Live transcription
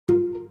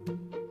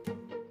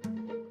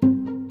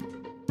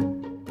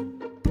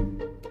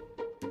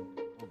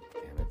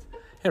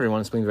Hey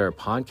everyone, it's Bling Bear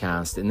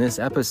Podcast. In this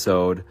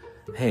episode,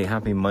 hey,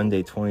 happy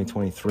Monday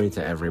 2023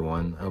 to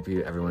everyone. I hope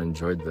everyone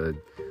enjoyed the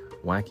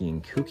wacky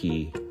and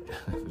kooky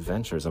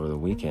adventures over the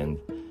weekend.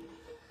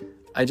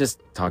 I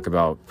just talk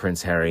about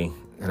Prince Harry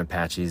and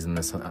Apaches in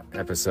this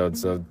episode,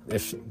 so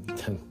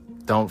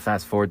don't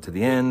fast forward to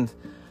the end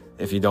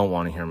if you don't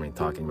want to hear me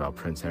talking about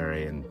Prince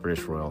Harry and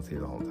British royalty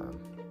the whole time.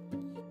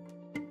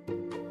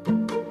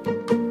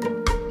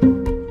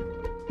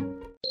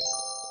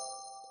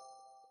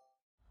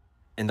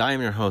 And I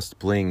am your host,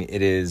 Bling.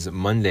 It is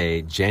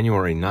Monday,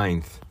 January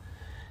 9th,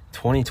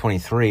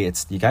 2023.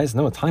 You guys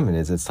know what time it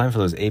is. It's time for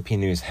those AP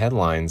News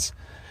headlines.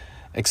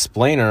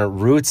 Explainer,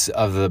 roots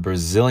of the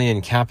Brazilian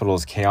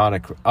capital's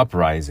chaotic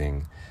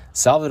uprising.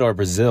 Salvador,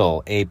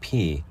 Brazil,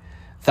 AP.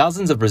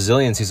 Thousands of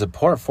Brazilians who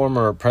support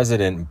former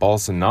President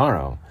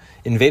Bolsonaro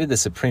invaded the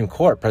Supreme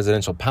Court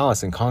presidential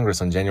palace and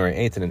Congress on January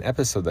 8th in an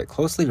episode that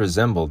closely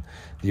resembled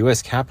the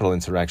U.S. Capitol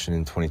insurrection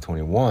in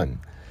 2021.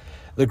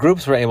 The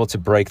groups were able to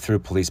break through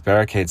police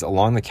barricades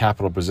along the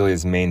capital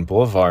Brasilia's main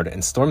boulevard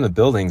and storm the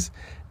buildings,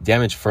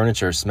 damage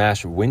furniture,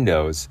 smash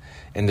windows,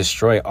 and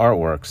destroy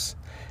artworks.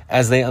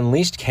 As they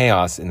unleashed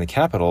chaos in the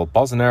capital,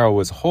 Bolsonaro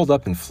was holed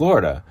up in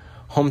Florida,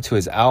 home to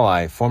his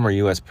ally, former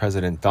U.S.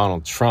 President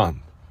Donald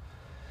Trump.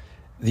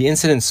 The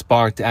incident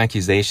sparked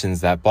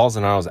accusations that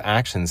Bolsonaro's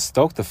actions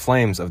stoked the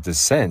flames of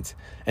dissent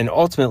and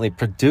ultimately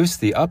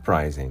produced the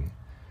uprising.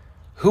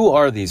 Who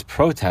are these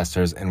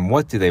protesters and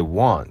what do they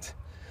want?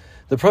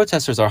 The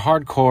protesters are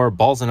hardcore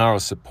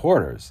Bolsonaro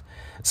supporters,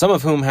 some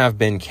of whom have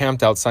been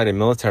camped outside a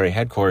military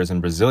headquarters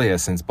in Brasilia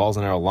since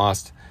Bolsonaro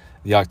lost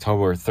the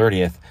October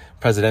 30th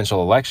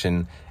presidential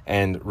election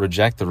and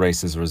reject the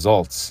race's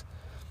results.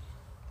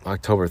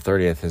 October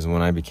 30th is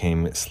when I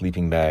became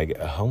sleeping bag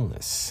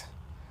homeless.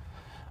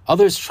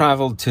 Others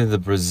traveled to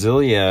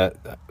Brasilia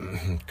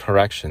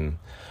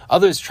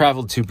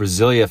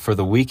for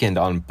the weekend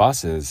on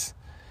buses.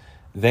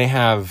 They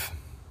have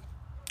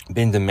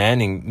been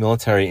demanding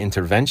military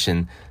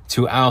intervention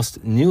to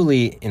oust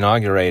newly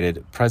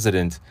inaugurated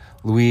President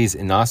Luiz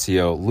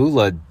Inácio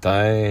Lula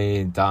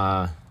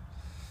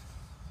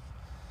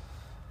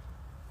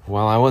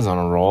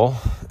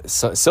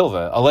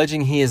Silva,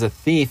 alleging he is a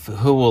thief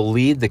who will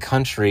lead the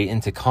country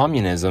into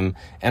communism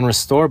and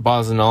restore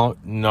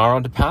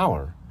Bolsonaro to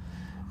power.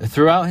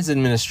 Throughout his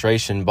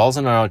administration,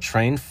 Bolsonaro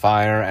trained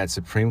fire at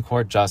Supreme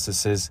Court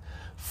justices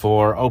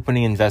for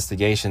opening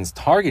investigations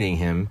targeting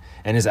him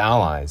and his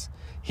allies.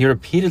 He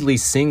repeatedly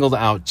singled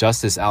out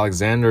Justice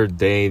Alexandre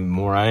de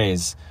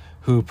Moraes,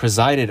 who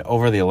presided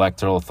over the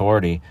electoral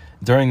authority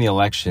during the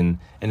election,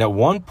 and at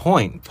one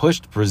point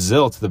pushed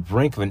Brazil to the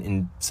brink of an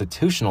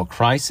institutional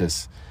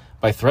crisis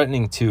by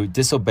threatening to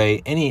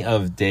disobey any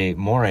of de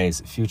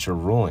Moraes' future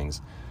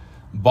rulings.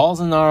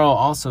 Bolsonaro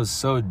also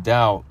sowed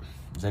doubt.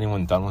 Is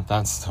anyone done with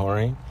that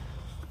story?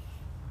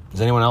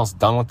 Is anyone else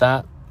done with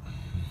that?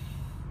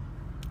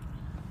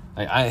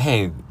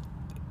 Hey,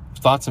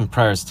 thoughts and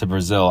prayers to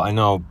Brazil. I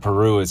know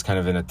Peru is kind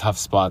of in a tough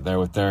spot there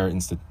with their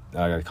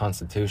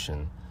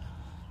constitution.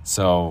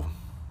 So,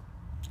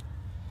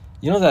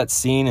 you know that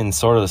scene in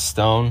Sword of the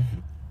Stone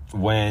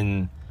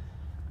when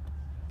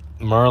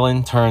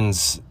Merlin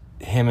turns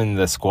him and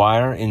the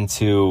squire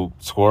into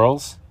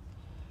squirrels?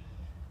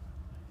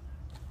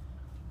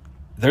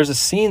 There's a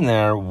scene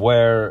there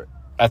where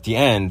at the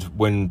end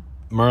when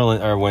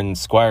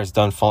Squire's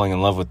done falling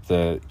in love with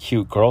the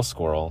cute girl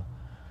squirrel,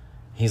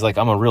 he's like,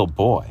 "I'm a real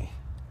boy."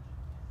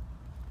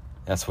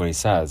 That's what he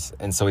says.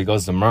 And so he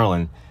goes to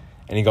Merlin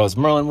and he goes,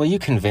 "Merlin, will you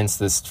convince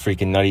this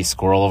freaking nutty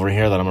squirrel over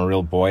here that I'm a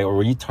real boy? Or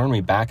will you turn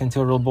me back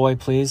into a real boy,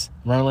 please,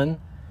 Merlin?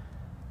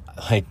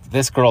 Like,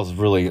 this girl's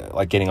really,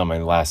 like, getting on my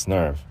last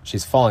nerve.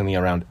 She's following me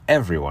around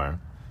everywhere."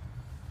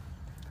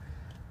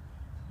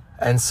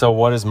 And so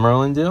what does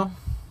Merlin do?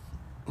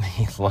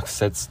 He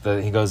looks at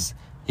he goes,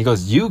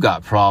 "You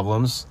got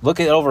problems. Look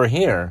at over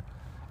here."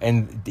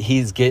 And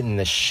he's getting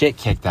the shit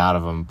kicked out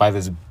of him by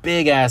this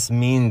big-ass,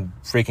 mean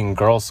freaking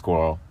girl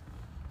squirrel.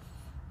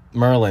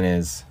 Merlin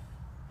is.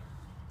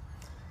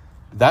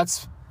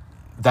 That's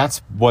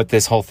what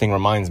this whole thing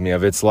reminds me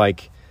of. It's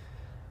like,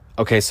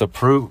 okay, so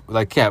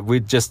we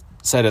just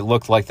said it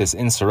looked like this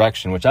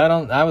insurrection, which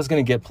I was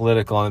going to get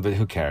political on it, but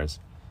who cares?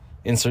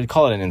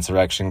 Call it an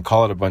insurrection,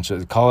 call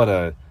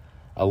it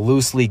a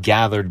loosely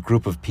gathered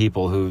group of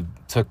people who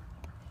took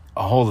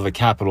a hold of the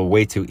Capitol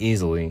way too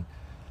easily.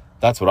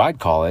 That's what I'd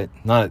call it.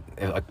 Not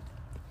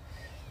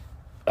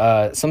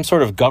some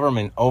sort of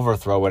government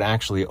overthrow would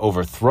actually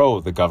overthrow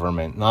the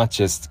government, not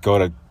just go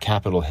to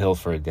Capitol Hill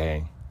for a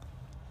day.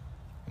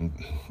 And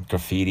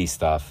graffiti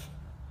stuff.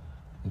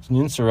 It's an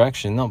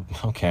insurrection. No,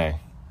 okay.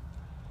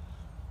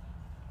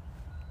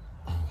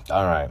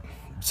 All right.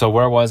 So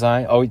where was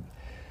I? Oh,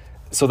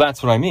 so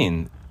that's what I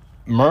mean.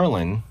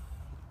 Merlin,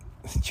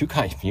 you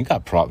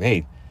got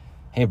problems.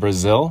 Hey,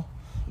 Brazil,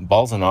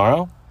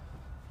 Bolsonaro.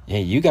 Yeah,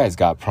 you guys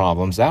got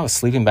problems. I was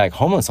sleeping bag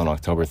homeless on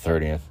October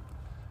 30th.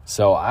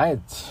 So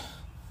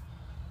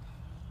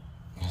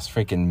this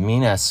freaking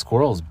mean-ass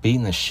squirrel's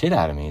beating the shit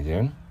out of me,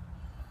 dude.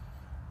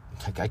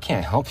 Like, I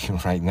can't help you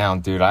right now,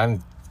 dude.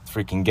 I'm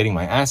freaking getting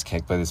my ass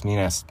kicked by this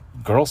mean-ass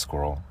girl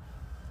squirrel.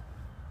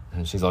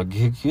 And she's all,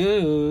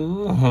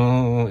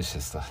 goo. It's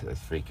just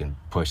freaking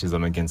pushes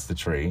him against the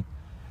tree.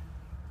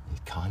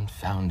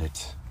 Confound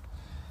it.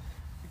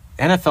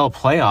 NFL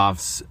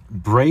playoffs.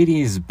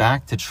 Brady's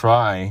back to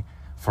try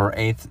for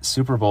 8th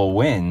Super Bowl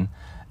win.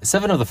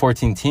 7 of the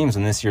 14 teams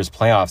in this year's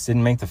playoffs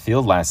didn't make the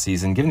field last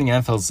season, giving the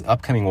NFL's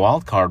upcoming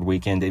wildcard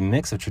weekend a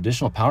mix of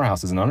traditional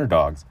powerhouses and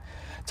underdogs.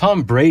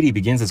 Tom Brady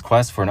begins his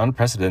quest for an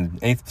unprecedented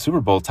 8th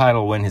Super Bowl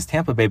title when his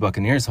Tampa Bay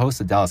Buccaneers host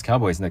the Dallas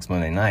Cowboys next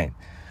Monday night.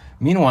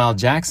 Meanwhile,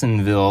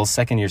 Jacksonville's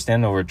second-year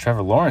standover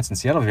Trevor Lawrence and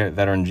Seattle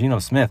veteran Geno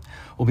Smith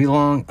will be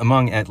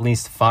among at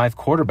least 5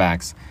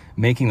 quarterbacks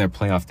making their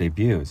playoff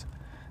debuts.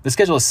 The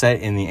schedule is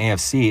set in the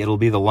AFC. It'll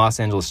be the Los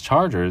Angeles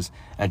Chargers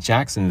at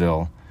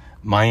Jacksonville,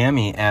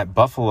 Miami at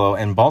Buffalo,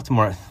 and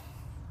Baltimore.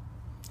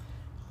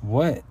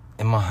 What?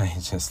 Am I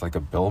just like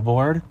a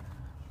billboard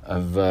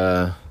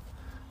of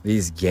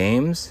these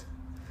games?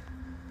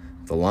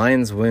 The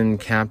Lions win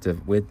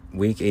captive with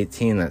Week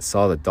 18 that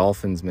saw the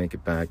Dolphins make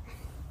it back.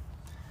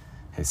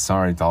 Hey,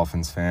 sorry,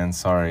 Dolphins fans.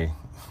 Sorry,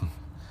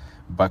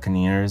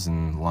 Buccaneers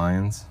and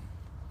Lions.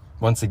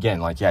 Once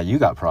again, you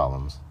got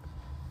problems.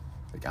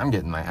 I'm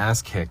getting my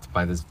ass kicked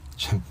by this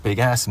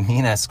big-ass,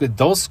 mean-ass squid.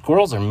 Those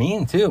squirrels are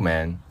mean, too,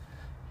 man.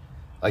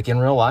 In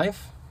real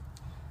life.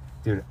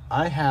 Dude,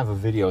 I have a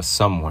video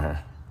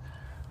somewhere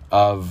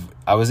of...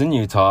 I was in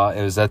Utah.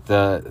 It was at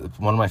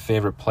one of my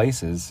favorite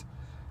places.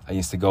 I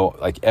used to go,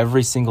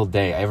 every single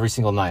day, every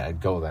single night,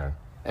 I'd go there.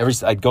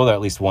 I'd go there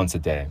at least once a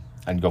day.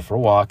 I'd go for a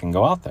walk and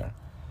go out there.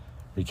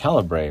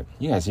 Recalibrate.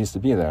 You guys used to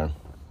be there.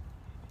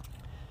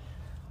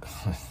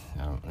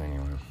 No,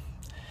 anyway.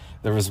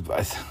 There was...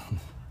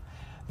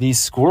 These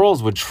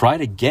squirrels would try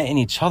to get in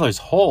each other's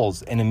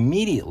holes, and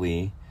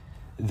immediately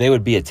they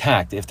would be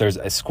attacked. If there's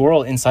a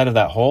squirrel inside of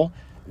that hole,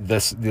 the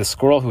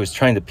squirrel who is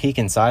trying to peek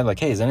inside,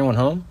 hey, is anyone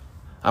home?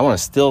 I want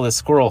to steal this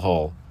squirrel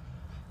hole.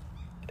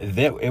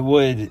 It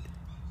would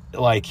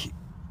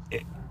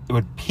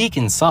peek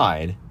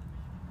inside,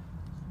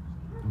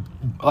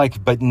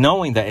 but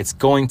knowing that it's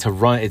going to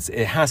run,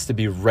 it has to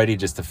be ready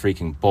just to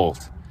freaking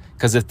bolt.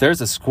 Because if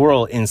there's a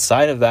squirrel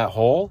inside of that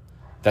hole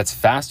that's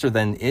faster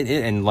than it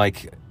and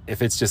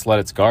if it's just let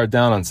its guard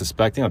down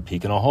unsuspecting, a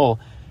peek in a hole,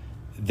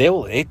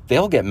 they'll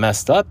get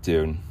messed up,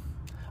 dude.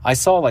 I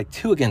saw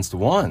 2 against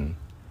 1.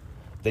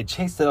 They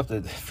chased it up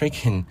the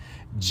freaking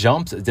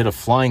jumped, did a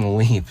flying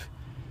leap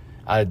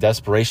out of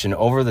desperation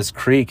over this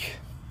creek.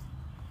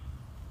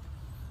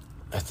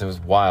 It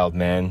was wild,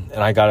 man.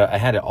 And I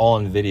had it all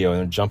on video, and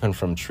they're jumping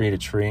from tree to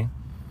tree,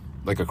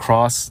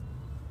 across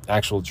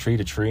actual tree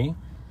to tree.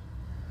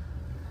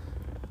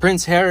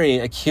 Prince Harry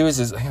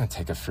accuses... I'm going to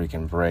take a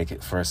freaking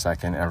break for a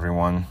second,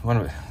 everyone.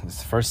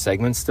 This first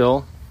segment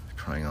still?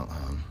 Crying out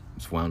loud.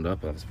 It's wound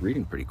up. I was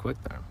reading pretty quick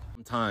there.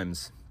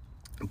 Sometimes.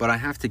 But I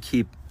have to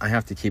keep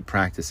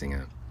practicing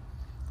it.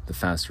 The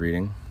fast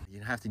reading.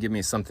 You have to give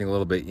me something a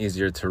little bit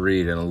easier to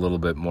read and a little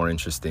bit more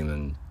interesting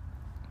than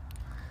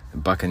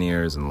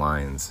Buccaneers and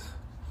Lions.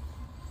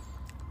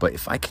 But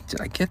if I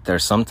get there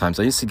sometimes.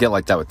 I used to get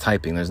like that with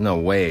typing. There's no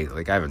way.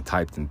 I haven't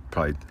typed in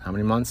probably how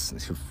many months?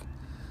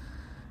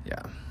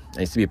 Yeah. I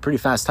used to be a pretty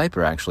fast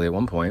typer, actually, at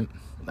one point.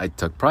 I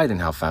took pride in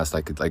how fast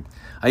I could,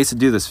 I used to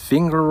do this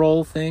finger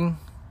roll thing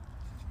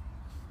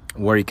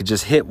where you could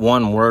just hit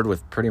one word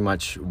with pretty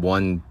much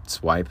one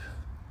swipe.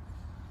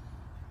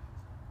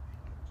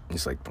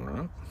 It's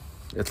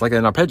it's like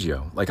an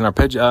arpeggio.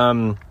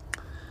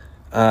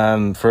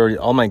 For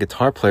all my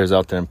guitar players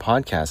out there in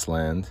podcast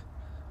land,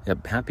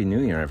 yep, Happy New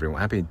Year, everyone.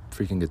 Happy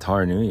freaking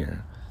Guitar New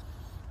Year.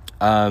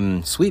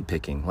 Sweet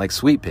picking.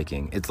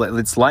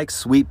 It's like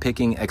sweet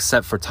picking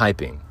except for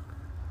typing.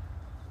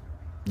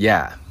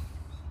 Yeah.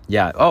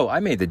 Oh, I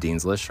made the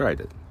dean's list. Sure I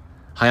did.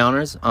 High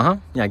honors. Yeah,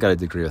 I got a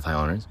degree with high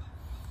honors.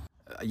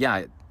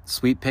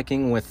 Sweet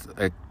picking with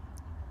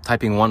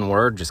typing one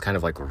word, just kind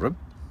of rip.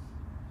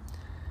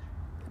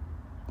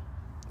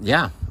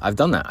 Yeah, I've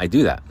done that. I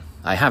do that.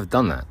 I have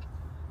done that.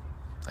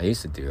 I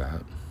used to do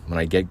that when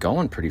I get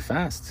going pretty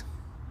fast.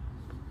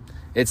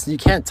 You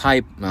can't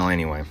type. Well,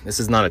 anyway, this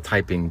is not a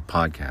typing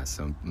podcast,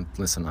 so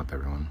listen up,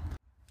 everyone.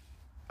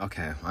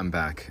 Okay, I'm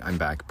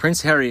back.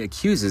 Prince Harry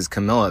accuses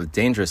Camilla of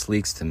dangerous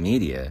leaks to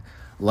media.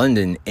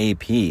 London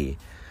AP.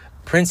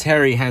 Prince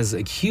Harry has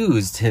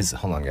accused his...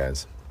 Hold on,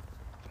 guys.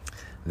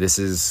 This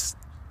is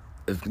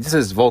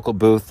vocal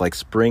booth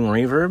spring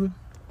reverb.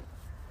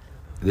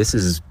 This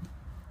is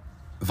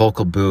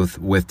vocal booth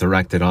with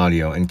directed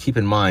audio. And keep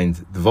in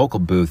mind, the vocal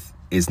booth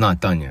is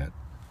not done yet.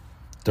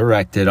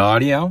 Directed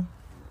audio.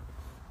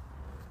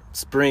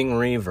 Spring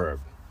reverb.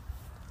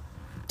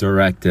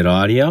 Directed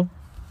audio.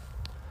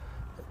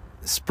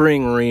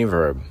 Spring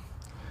reverb.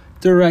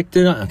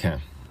 Okay.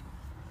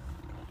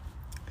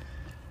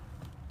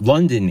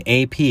 London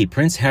AP.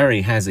 Prince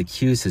Harry has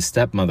accused his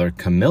stepmother,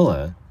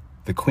 Camilla,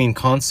 the Queen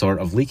Consort,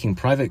 of leaking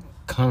private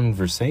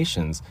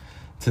conversations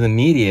to the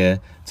media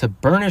to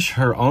burnish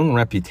her own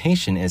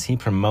reputation as he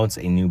promotes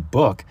a new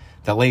book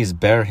that lays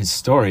bare his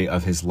story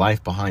of his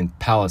life behind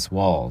palace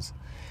walls.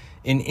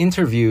 In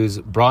interviews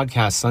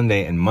broadcast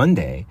Sunday and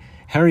Monday,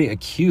 Harry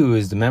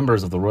accused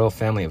members of the royal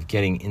family of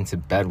getting into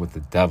bed with the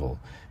devil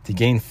to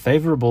gain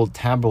favorable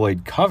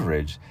tabloid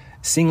coverage,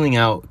 singling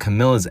out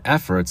Camilla's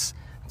efforts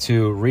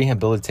to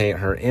rehabilitate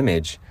her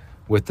image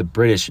with the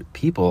British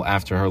people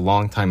after her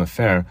longtime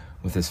affair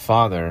with his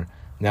father,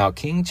 now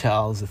King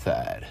Charles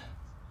III.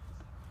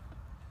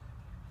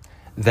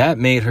 That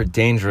made her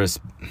dangerous.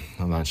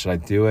 Hold on, should I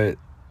do it?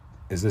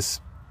 Is this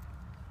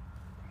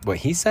what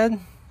he said?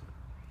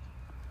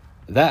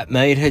 That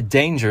made her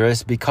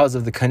dangerous because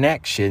of the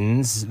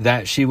connections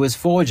that she was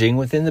forging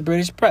within the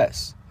British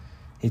press,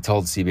 he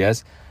told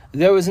CBS.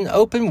 There was an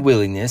open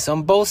willingness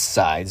on both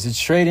sides to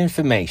trade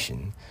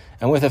information,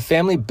 and with a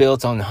family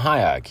built on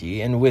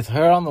hierarchy, and with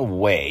her on the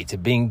way to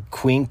being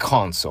queen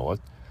consort,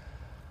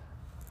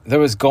 there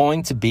was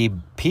going to be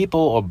people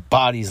or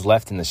bodies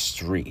left in the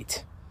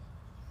street.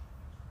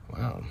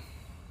 Wow.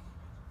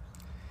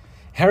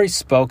 Harry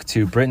spoke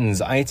to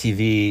Britain's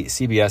ITV,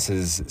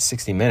 CBS's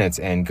 60 Minutes,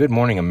 and Good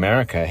Morning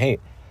America. Hey,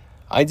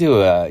 I do,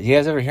 you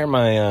guys ever hear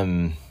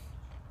my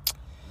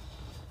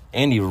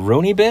Andy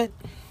Rooney bit?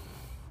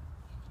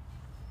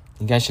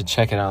 You guys should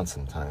check it out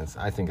sometimes.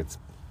 I think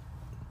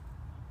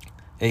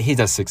he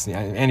does 60,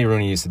 Andy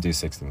Rooney used to do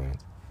 60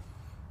 Minutes.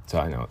 So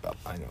I know about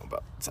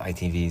it's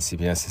ITV,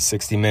 CBS's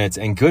 60 Minutes,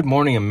 and Good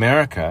Morning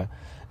America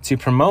to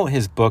promote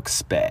his book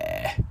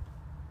Spare,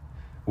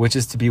 which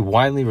is to be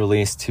widely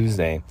released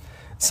Tuesday.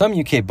 Some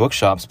UK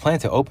bookshops plan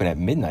to open at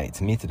midnight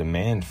to meet the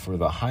demand for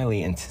the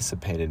highly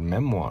anticipated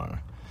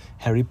memoir,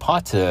 Harry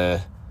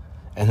Potter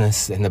and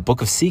the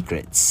Book of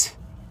Secrets,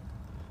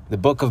 the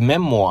Book of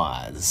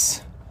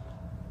Memoirs.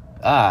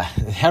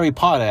 Harry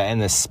Potter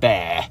and the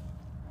Spare.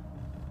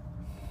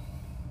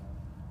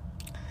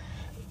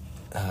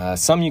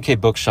 Some UK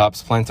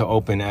bookshops plan to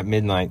open at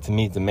midnight to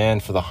meet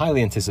demand for the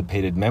highly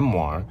anticipated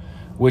memoir,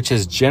 which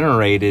has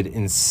generated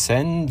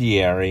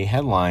incendiary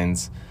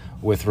headlines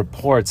with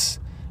reports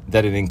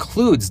that it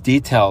includes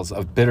details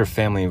of bitter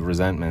family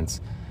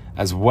resentments,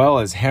 as well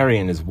as Harry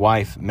and his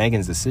wife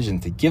Meghan's decision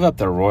to give up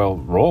their royal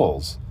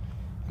roles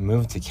and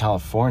move to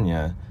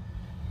California.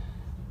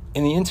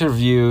 In the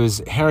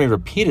interviews, Harry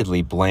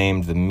repeatedly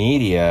blamed the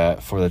media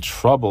for the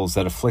troubles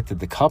that afflicted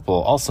the couple,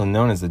 also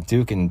known as the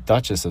Duke and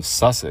Duchess of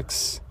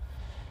Sussex,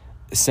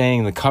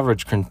 saying the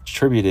coverage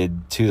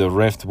contributed to the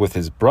rift with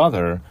his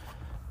brother,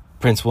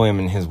 Prince William,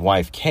 and his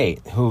wife, Kate,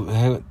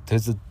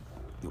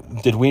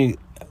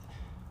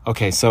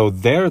 Okay, so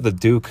they're the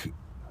Duke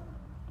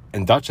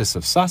and Duchess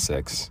of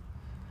Sussex.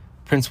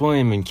 Prince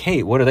William and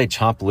Kate, what do they,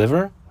 chop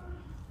liver?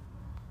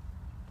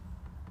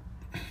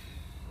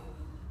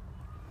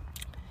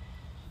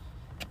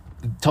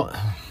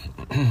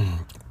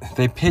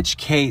 They pitched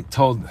Kate,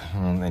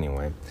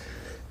 anyway.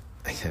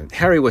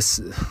 Harry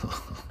was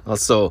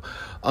also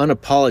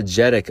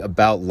unapologetic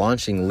about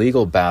launching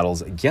legal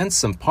battles against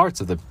some parts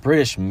of the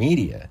British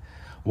media,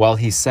 while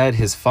he said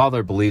his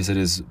father believes it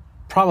is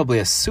probably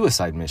a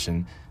suicide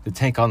mission to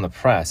take on the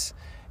press.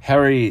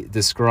 Harry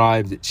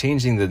described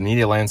changing the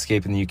media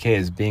landscape in the UK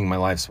as being my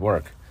life's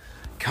work.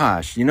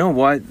 Gosh, you know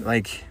what?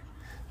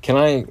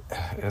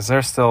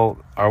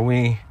 Are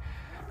we...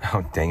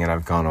 Oh, dang it,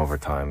 I've gone over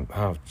time.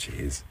 Oh,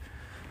 jeez.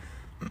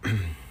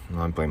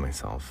 I blame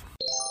myself.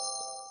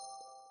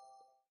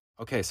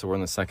 Okay, so we're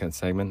in the second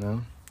segment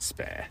now.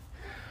 Spare.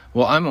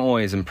 Well, I'm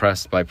always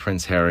impressed by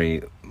Prince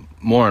Harry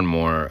more and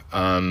more.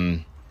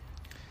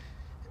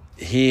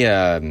 He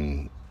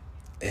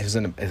is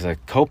a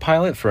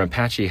co-pilot for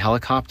Apache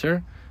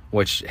helicopter,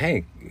 which,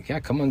 hey, yeah,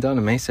 come on down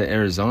to Mesa,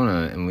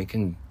 Arizona, and we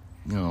can,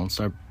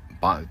 start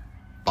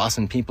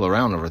bossing people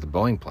around over at the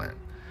Boeing plant.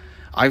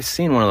 I've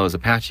seen one of those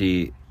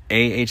Apache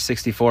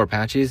AH-64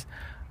 Apaches.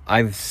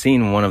 I've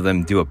seen one of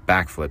them do a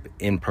backflip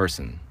in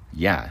person.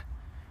 Yeah.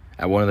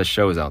 At one of the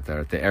shows out there,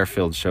 at the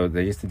airfield show.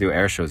 They used to do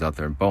air shows out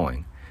there at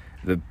Boeing.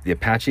 The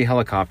Apache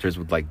helicopters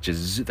would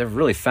they're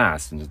really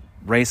fast and just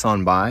race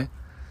on by.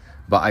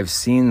 But I've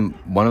seen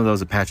one of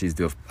those Apaches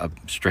do a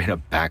straight up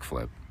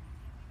backflip,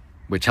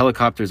 which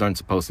helicopters aren't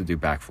supposed to do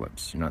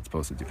backflips. You're not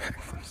supposed to do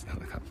backflips.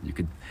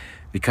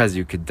 Because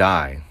you could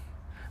die.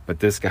 But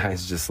this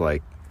guy's just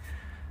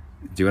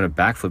doing a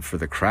backflip for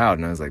the crowd.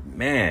 And I was like,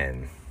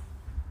 man,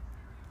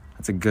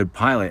 that's a good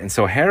pilot. And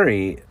so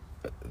Harry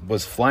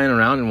was flying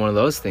around in one of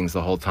those things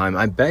the whole time.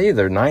 I bet you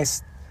they're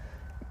nice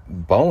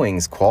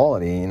Boeing's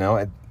quality,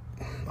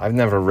 I've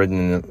never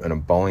ridden in a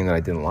Boeing that I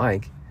didn't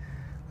like.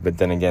 But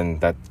then again,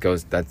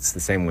 that's the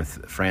same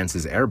with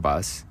France's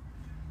Airbus.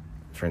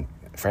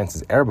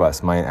 France's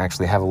Airbus might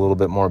actually have a little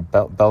bit more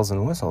bells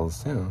and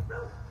whistles too.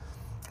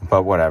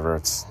 But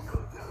whatever,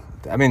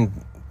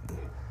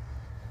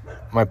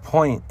 my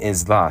point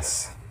is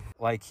thus,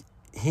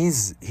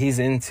 he's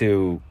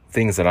into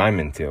things that I'm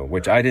into,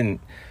 which I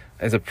didn't.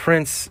 As a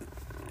prince,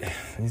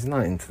 we're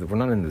not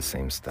into the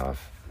same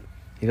stuff.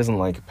 He doesn't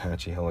like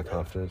Apache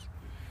helicopters.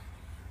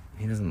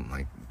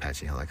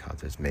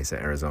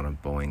 Mesa, Arizona,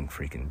 Boeing,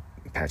 freaking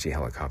Apache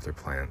helicopter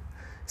plant.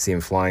 See him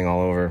flying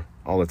all over,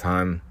 all the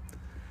time.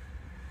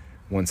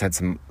 Once had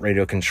some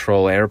radio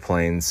control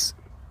airplanes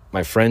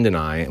my friend and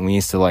I, and we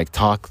used to like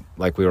talk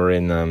like we were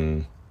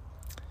in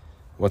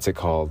what's it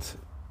called,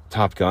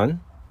 Top Gun.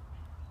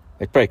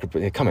 Like,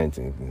 break, come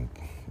in.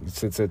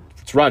 It's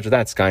Roger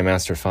that,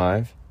 Skymaster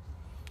 5.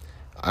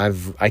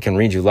 I can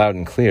read you loud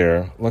and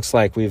clear. Looks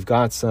like we've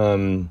got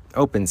some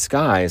open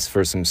skies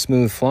for some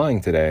smooth flying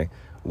today.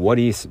 What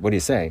do you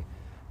say?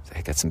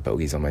 I got some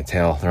bogeys on my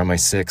tail. They're on my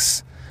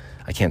 6.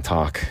 I can't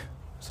talk.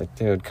 It's like,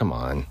 dude, come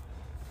on.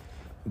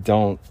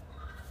 Don't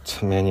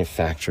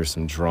manufacture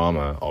some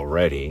drama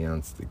already. You know,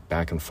 it's like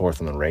back and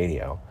forth on the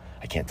radio.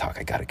 I can't talk.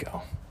 I gotta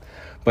go.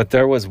 But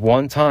there was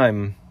one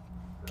time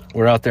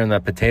we're out there in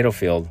that potato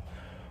field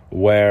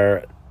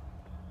where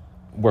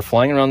we're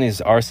flying around these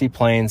RC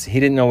planes. He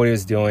didn't know what he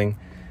was doing.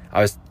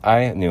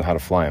 I knew how to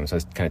fly him, so I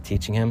was kind of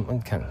teaching him.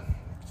 I'm kind of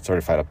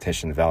certified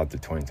optician, valid to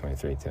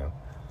 2023 too.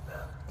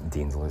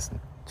 Dean's List,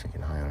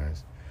 freaking high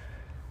honors.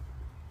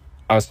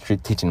 I was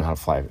teaching him how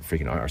to fly a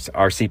freaking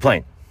RC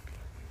plane.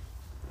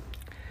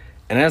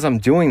 And as I'm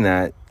doing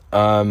that,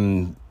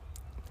 I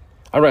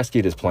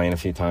rescued his plane a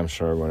few times,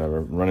 sure,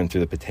 whatever. Running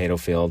through the potato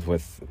field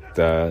with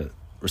the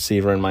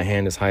receiver in my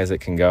hand as high as it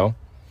can go.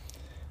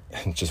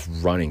 And just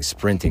running,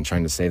 sprinting,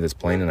 trying to save this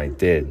plane, and I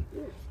did.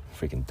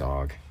 Freaking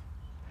dog.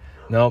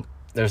 Nope,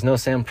 there's no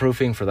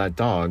soundproofing for that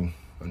dog,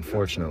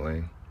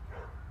 unfortunately.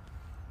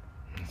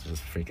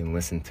 Just freaking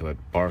listen to it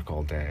bark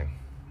all day.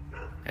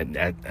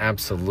 At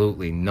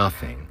absolutely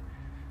nothing.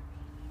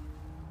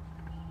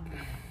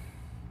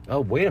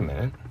 Oh, wait a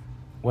minute.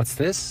 What's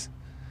this?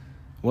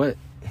 What?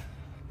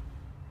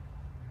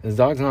 This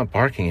dog's not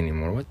barking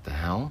anymore. What the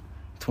hell?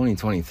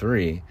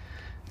 2023.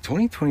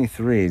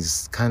 2023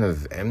 is kind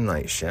of M.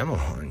 Night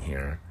Shyamalan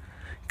here.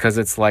 Because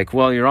it's like,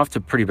 well, you're off to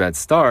a pretty bad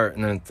start.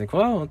 And then it's like,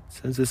 well,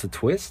 is this a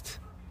twist?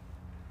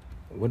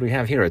 What do we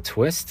have here? A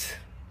twist?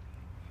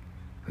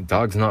 The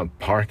dog's not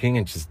barking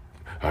and just...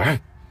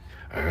 It's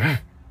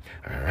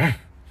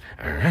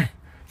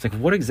like,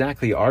 what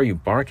exactly are you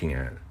barking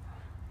at?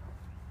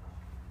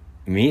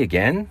 Me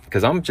again?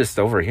 Because I'm just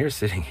over here,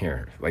 sitting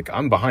here. Like,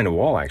 I'm behind a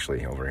wall,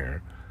 actually, over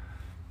here.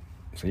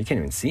 So you can't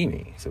even see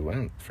me. So I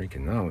don't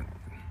freaking know.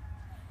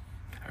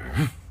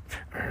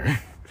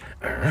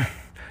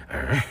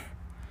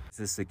 Is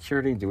this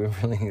security? Do we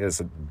really need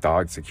this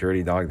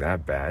security dog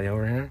that bad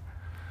over here?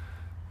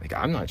 Like,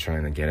 I'm not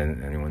trying to get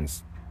in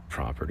anyone's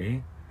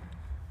property.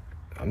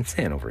 I'm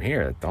staying over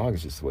here. The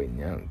dog's just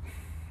waiting out.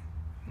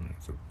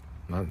 It's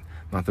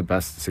not the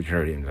best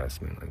security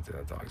investment.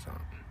 That dog's not.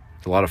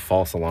 A lot of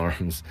false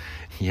alarms.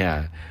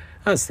 Yeah.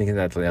 I was thinking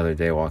that the other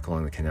day, walking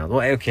along the canal. Well,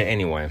 okay,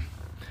 anyway.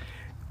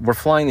 We're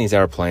flying these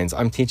airplanes.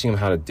 I'm teaching him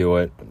how to do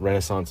it.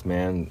 Renaissance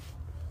man,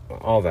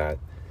 all that.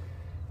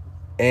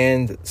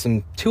 And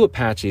two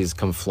Apaches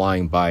come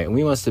flying by. And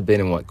we must have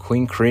been in,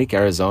 Queen Creek,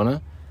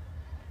 Arizona?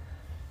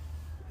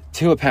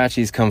 2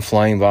 Apaches come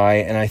flying by.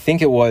 And I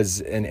think it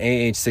was an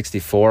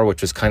AH-64,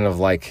 which was kind of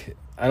like,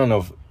 I don't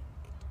know,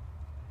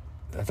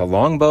 the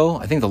longbow?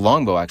 I think the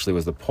longbow actually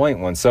was the point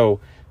one. So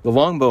the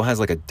longbow has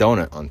like a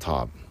donut on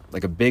top,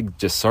 like a big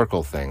just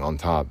circle thing on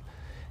top.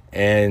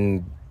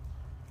 And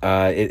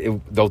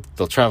they'll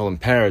travel in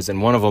pairs,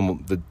 and one of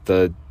them,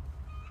 the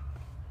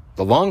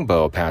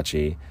longbow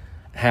Apache,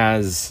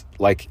 has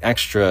like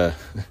extras,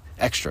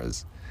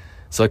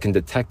 so it can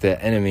detect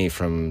the enemy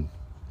from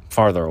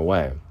farther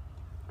away.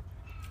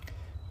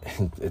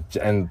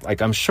 And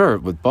like, I'm sure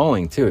with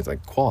Boeing too, it's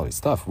like quality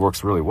stuff,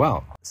 works really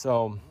well.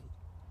 So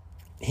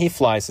he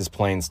flies his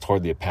planes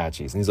toward the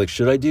Apaches, and he's like,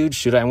 should I, dude?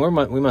 Should I? And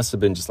we must have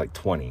been just like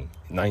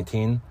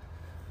 2019,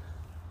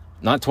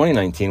 not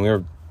 2019. We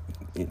were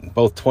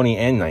both 20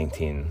 and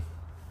 19.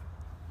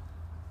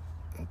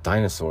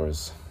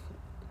 Dinosaurs.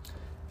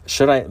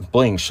 Should I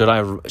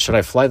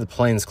fly the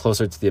planes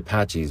closer to the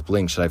Apaches?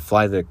 Bling, should I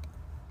fly the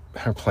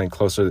airplane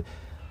closer?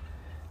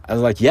 I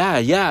was like,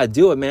 yeah,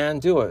 do it, man,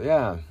 do it,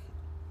 yeah.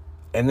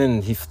 And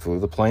then he flew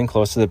the plane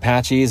close to the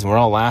Apaches, and we're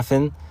all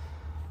laughing.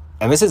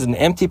 And this is an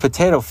empty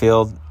potato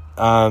field,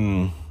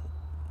 so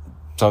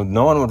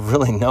no one would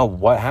really know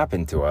what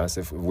happened to us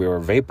if we were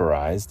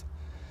vaporized.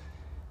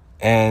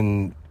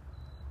 And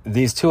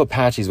these 2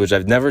 Apaches, which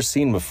I've never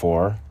seen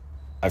before,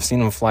 I've seen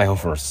them fly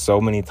over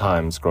so many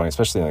times growing,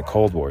 especially in the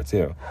Cold War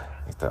too.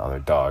 Like the other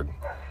dog.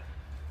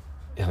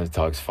 The other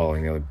dog's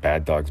following the other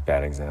bad dog's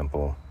bad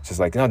example. It's just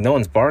like, no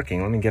one's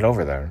barking. Let me get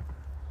over there.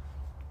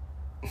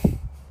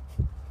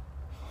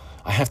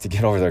 I have to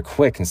get over there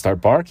quick and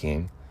start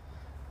barking.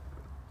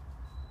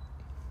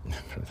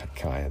 That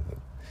guy at the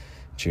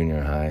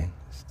junior high.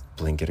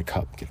 Bling, get a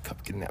cup, get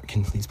a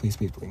napkin. Please,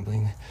 Bling,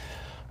 Bling.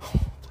 Oh,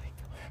 Bling,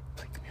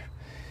 come here.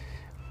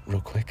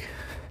 Real quick.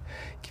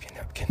 Give me a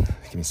napkin.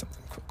 Give me something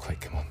quick.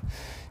 Come on.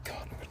 Please, come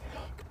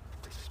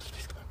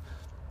on.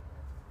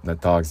 That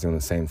dog's doing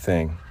the same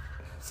thing.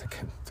 It's like,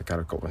 I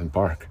gotta go and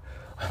bark.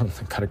 I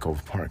gotta go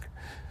bark.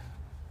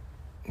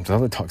 The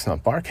other dog's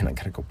not barking. I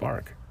gotta go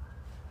bark.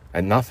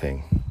 At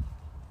nothing.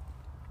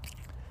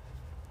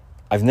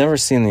 I've never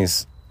seen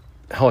these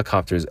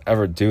helicopters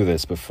ever do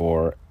this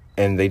before,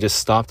 and they just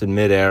stopped in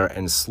midair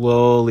and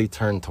slowly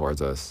turned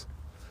towards us.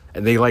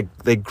 And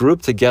they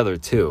grouped together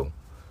too.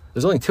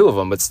 There's only two of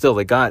them, but still,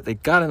 they got in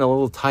a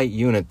little tight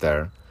unit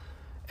there.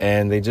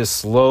 And they just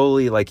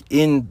slowly, like,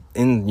 in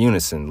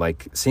unison,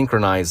 like,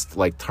 synchronized,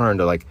 like, turned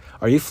to, like,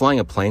 are you flying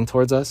a plane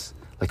towards us?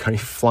 Like, are you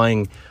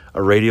flying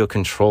a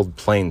radio-controlled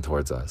plane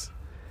towards us?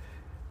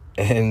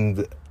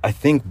 And I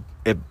think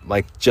it,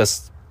 like,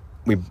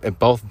 it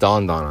both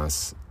dawned on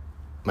us,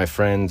 my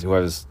friend who I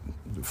was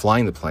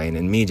flying the plane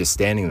and me just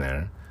standing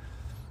there,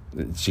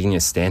 the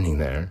genius standing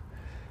there,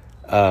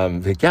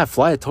 like, yeah,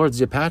 fly it towards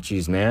the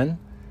Apaches, man.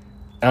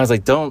 And I was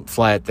like, don't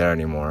fly it there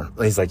anymore.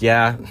 He's like,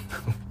 yeah.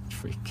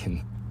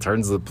 Freaking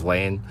turns the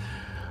plane.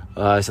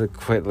 So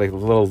quite like a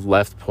little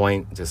left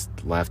point, just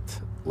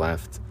left, like,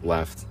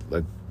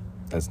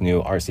 as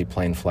new RC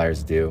plane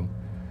flyers do.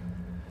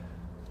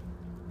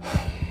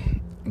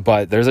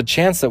 But there's a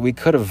chance that we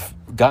could have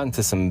gotten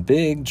to some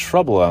big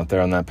trouble out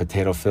there on that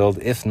potato field,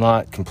 if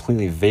not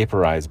completely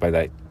vaporized by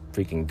that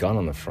freaking gun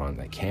on the front,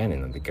 that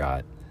cannon that they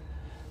got.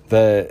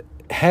 The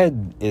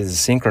head is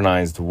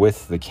synchronized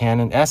with the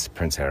cannon. Ask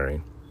Prince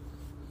Harry.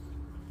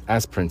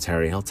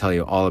 He'll tell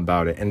you all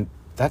about it. And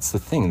that's the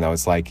thing, though.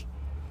 It's like,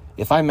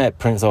 if I met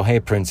Prince, oh, hey,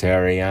 Prince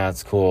Harry, yeah,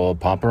 it's cool.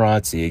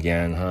 Paparazzi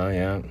again, huh?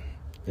 Yeah,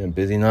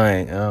 busy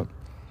night, yeah.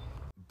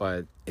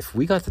 But if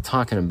we got to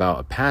talking about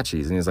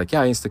Apaches, and he's like,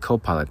 yeah, I used to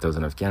co-pilot those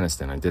in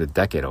Afghanistan. I did a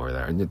decade over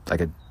there. I did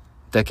like a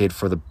decade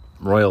for the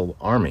Royal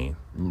Army,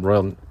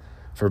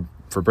 for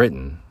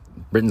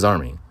Britain's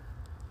Army.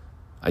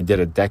 I did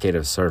a decade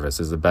of service.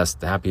 It was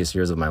the happiest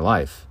years of my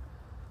life.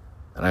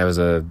 And I was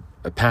a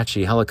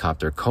Apache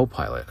helicopter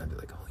co-pilot. I'd be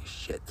like, holy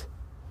shit.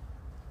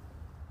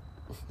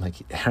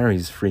 Like,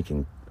 Harry's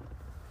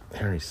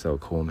so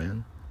cool,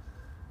 man.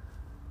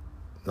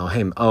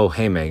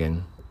 Hey,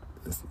 Megan.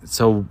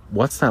 So,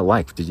 what's that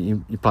like?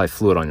 You probably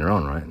flew it on your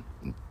own,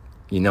 right?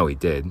 You know he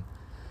did.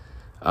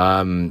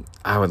 I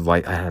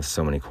have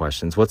so many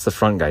questions. What's the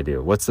front guy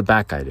do? What's the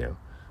back guy do?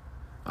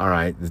 All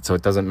right, so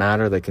it doesn't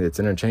matter. It's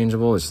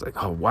interchangeable. It's just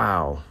like, oh,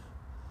 wow.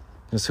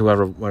 Just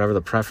whatever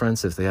the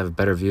preference, if they have a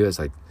better view, it's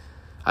like,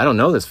 I don't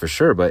know this for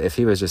sure, but if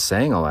he was just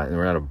saying all that and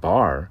we're at a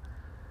bar,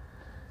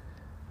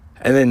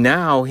 and then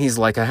now he's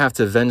like, I have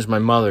to avenge my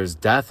mother's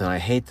death and I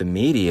hate the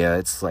media.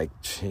 It's like,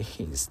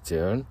 jeez,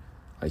 dude.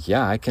 Like,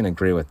 yeah, I can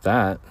agree with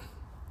that.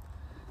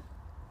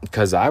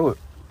 Because I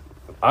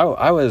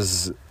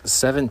was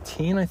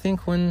 17, I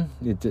think, when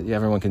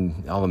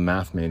all the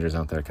math majors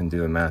out there can do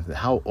the math.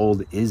 How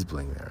old is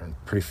Bling there?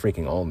 Pretty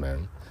freaking old,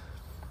 man.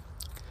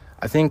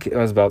 I think it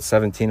was about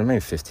 17 or maybe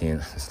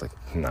 15. It's like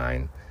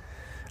 9.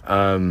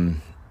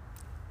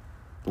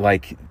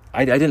 Like,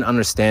 I didn't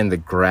understand the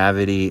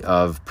gravity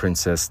of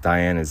Princess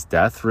Diana's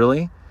death,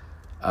 really,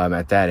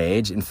 at that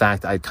age. In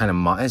fact, I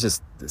was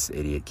just this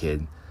idiot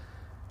kid.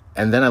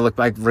 And then I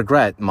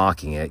regret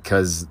mocking it,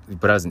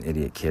 but I was an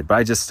idiot kid. But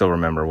I just still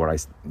remember what I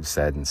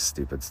said and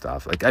stupid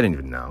stuff. Like, I didn't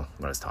even know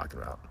what I was talking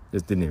about.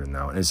 Just didn't even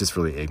know. And it's just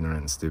really ignorant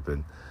and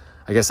stupid.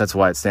 I guess that's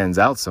why it stands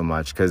out so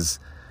much, because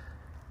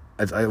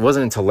it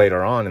wasn't until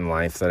later on in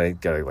life that I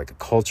got a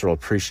cultural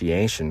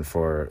appreciation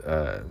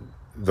for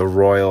the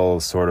royal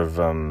sort of,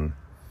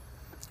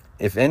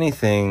 if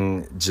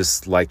anything,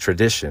 just like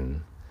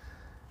tradition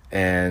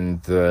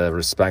and the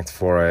respect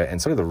for it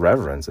and sort of the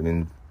reverence. I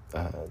mean,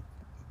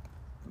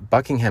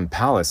 Buckingham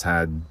Palace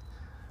had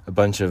a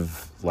bunch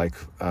of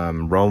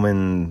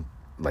Roman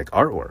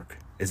artwork.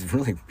 It's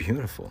really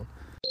beautiful.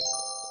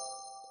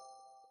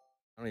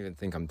 I don't even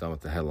think I'm done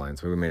with the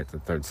headlines. We made it to the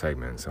third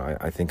segment, so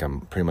I think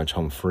I'm pretty much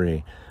home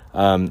free.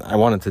 I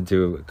wanted to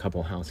do a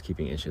couple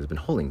housekeeping issues I've been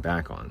holding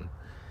back on.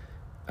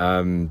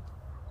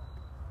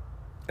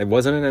 It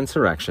wasn't an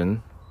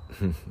insurrection,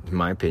 in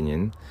my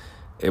opinion.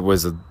 It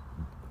was a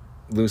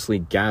loose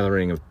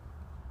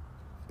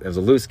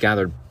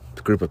gathered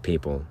group of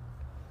people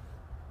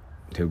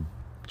who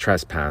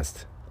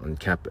trespassed on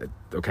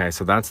Okay,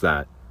 so that's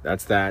that.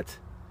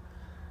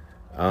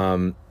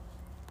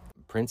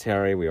 Prince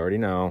Harry, we already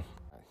know,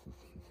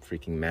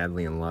 freaking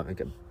madly in love.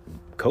 Like a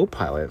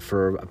co-pilot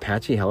for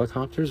Apache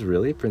helicopters,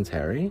 really? Prince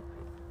Harry?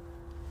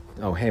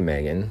 Oh, hey,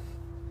 Megan.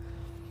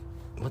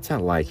 What's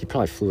that like? You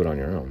probably flew it on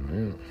your own,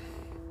 right?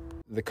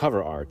 The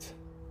cover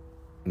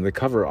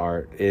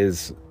art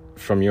is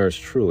from yours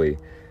truly,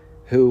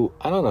 who,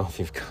 I don't know if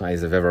you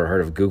guys have ever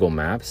heard of Google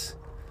Maps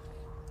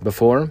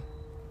before.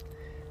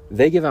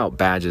 They give out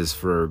badges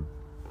for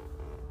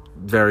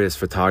various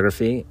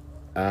photography.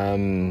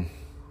 Well,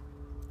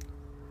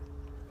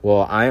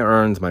 I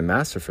earned my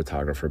master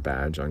photographer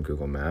badge on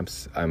Google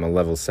Maps. I'm a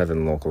level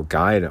 7 local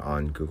guide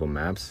on Google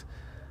Maps.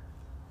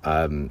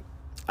 Out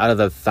of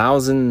the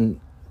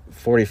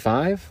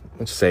 1,045,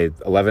 let's say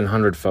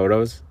 1,100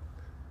 photos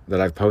that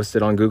I've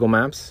posted on Google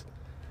Maps,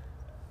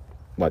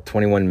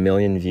 21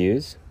 million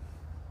views?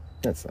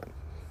 That's not...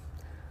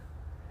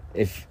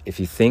 If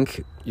you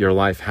think your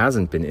life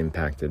hasn't been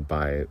impacted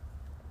by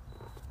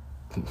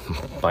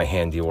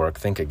handiwork,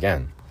 think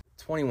again.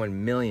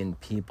 21 million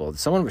people.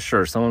 Someone would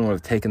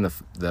have taken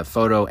the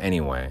photo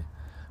anyway,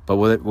 but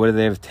would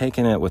they have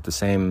taken it with the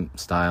same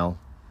style?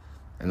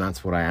 And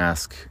that's what I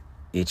ask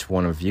each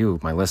one of you,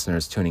 my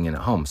listeners tuning in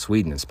at home,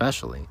 Sweden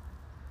especially.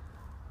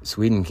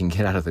 Sweden can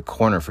get out of the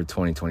corner for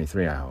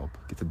 2023, I hope.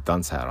 Get the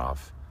dunce hat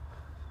off.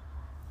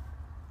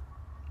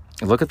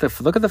 Look at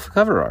the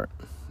cover art.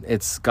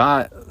 It's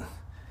got...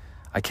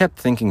 I kept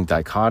thinking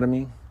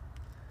dichotomy,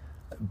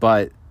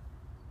 but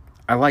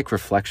I like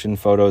reflection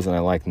photos and I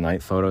like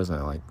night photos and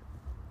I like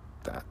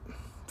that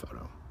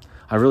photo.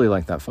 I really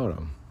like that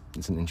photo.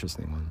 It's an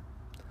interesting one.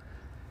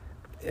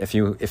 If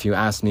you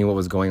asked me what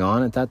was going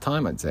on at that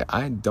time, I'd say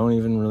I don't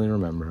even really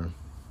remember.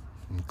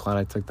 I'm glad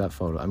I took that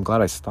photo. I'm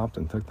glad I stopped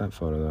and took that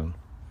photo though.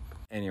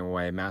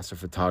 Anyway, master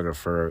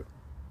photographer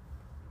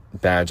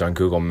badge on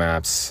Google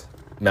Maps.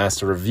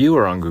 Master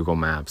reviewer on Google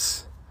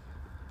Maps.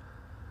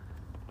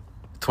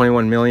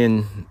 21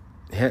 million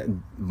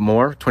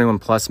more, 21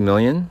 plus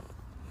million.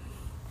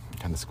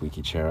 Kind of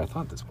squeaky chair. I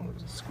thought this one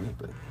was a squeak,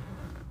 but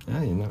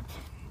yeah,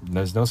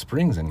 there's no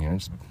springs in here.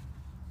 Just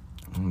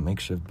a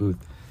makeshift booth.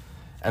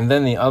 And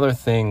then the other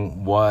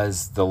thing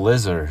was the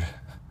lizard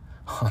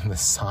on the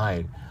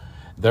side.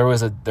 There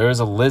was a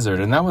lizard,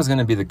 and that was going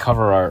to be the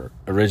cover art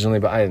originally,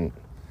 but I didn't.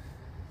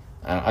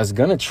 I was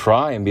going to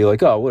try and be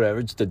like, oh, whatever,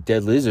 it's a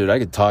dead lizard. I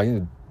could talk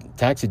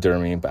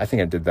taxidermy, but I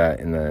think I did that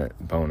in the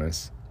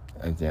bonus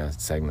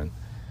segment.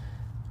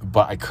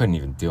 But I couldn't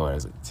even do it. I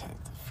was like,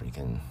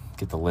 freaking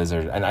get the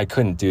lizard. And I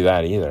couldn't do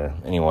that either.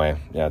 Anyway,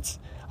 yeah,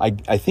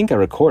 I think I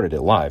recorded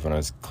it live when I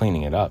was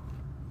cleaning it up.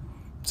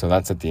 So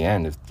that's at the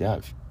end.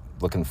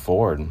 Looking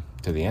forward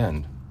to the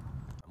end.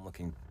 I'm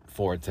looking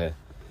forward to...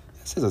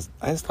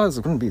 I just thought it was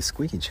going to be a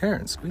squeaky chair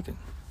and squeaking.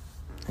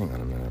 Hang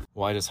on a minute.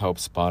 Well, I just hope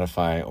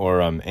Spotify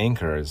or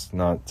Anchor is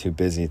not too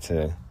busy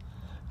to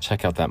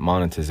check out that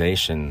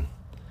monetization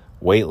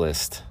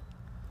waitlist.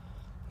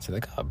 So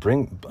like,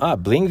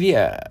 Bling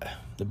Via,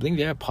 the Bling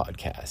Via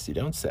podcast, you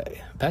don't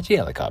say. Apache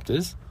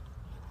helicopters.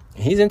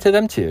 He's into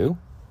them too.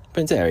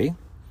 Prince Harry.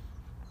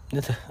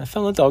 I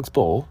found the dog's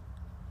bowl.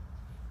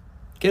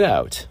 Get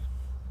out.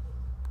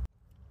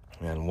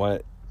 Man,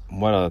 what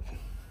a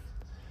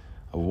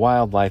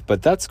wild life.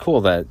 But that's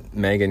cool that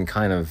Meghan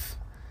kind of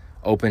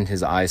opened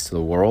his eyes to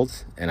the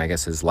world and I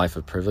guess his life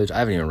of privilege. I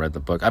haven't even read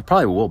the book. I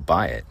probably will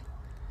buy it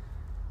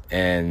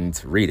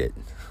and read it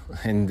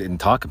and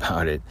talk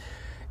about it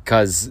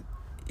because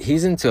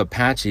he's into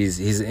Apaches.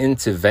 He's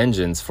into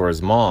vengeance for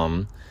his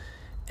mom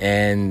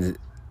and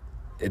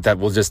that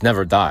will just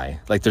never die.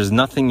 Like there's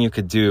nothing you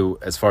could do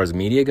as far as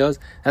media goes.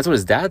 That's what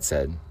his dad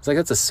said. It's like,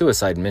 that's a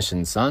suicide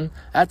mission, son.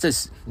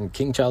 That's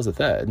King Charles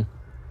III.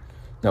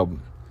 No,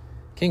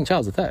 King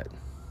Charles III.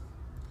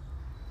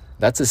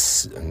 That's a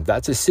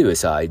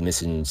suicide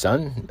mission,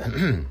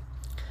 son.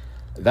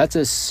 That's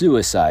a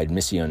suicide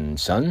mission,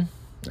 son.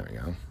 There we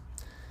go.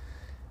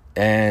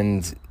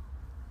 And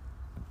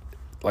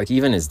like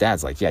even his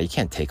dad's like, yeah, you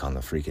can't take on the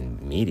freaking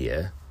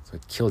media. So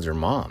it killed your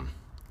mom.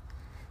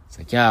 It's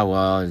like, yeah,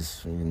 well,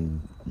 it's freaking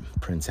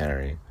Prince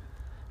Harry.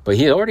 But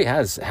he already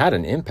has had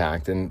an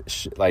impact. And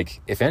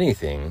if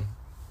anything,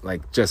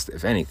 just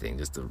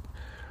to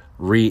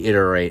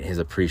reiterate his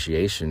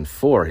appreciation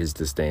for his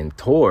disdain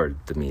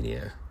toward the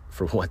media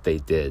for what they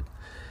did,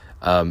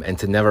 and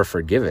to never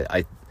forgive it.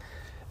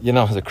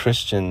 As a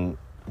Christian,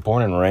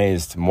 born and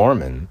raised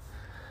Mormon,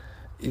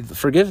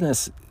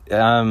 forgiveness,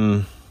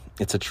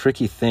 it's a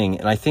tricky thing.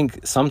 And I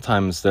think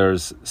sometimes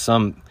there's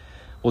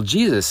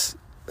Jesus,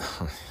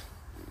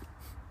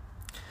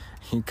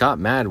 he got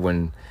mad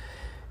when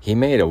he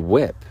made a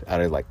whip out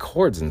of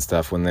cords and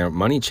stuff when there were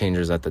money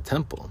changers at the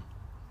temple.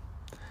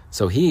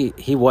 So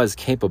he was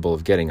capable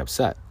of getting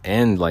upset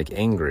and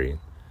angry.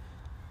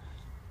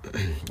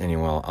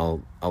 Anyway,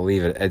 I'll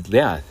leave it.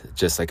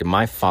 Just like in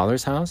my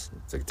father's house,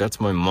 it's like that's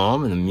my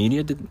mom and the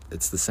media did.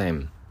 It's the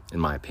same, in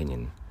my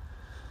opinion.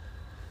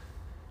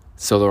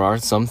 So there are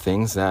some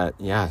things that,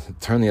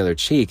 turn the other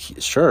cheek,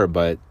 sure,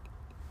 but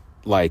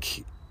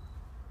make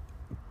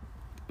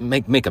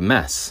a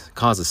mess,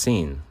 cause a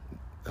scene.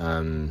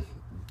 Don't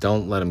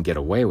let them get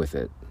away with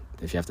it.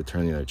 If you have to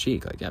turn the other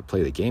cheek,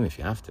 play the game if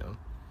you have to,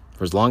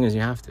 for as long as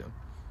you have to.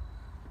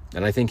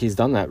 And I think he's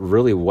done that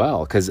really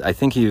well, because I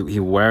think he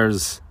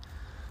wears...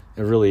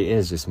 It really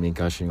is just me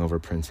gushing over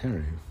Prince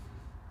Harry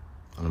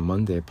on a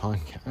Monday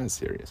podcast.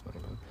 Serious, man.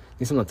 At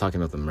least I'm not talking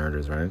about the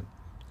murders, right?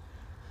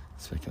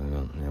 Speaking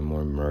about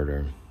more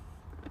murder.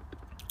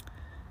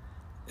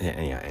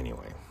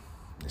 Anyway.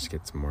 Let's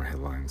get some more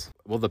headlines.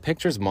 Well, the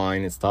picture's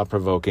mine. It's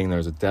thought-provoking.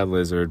 There's a dead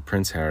lizard.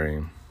 Prince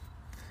Harry.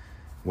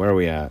 Where are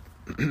we at?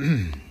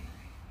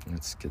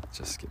 Let's skip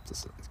this.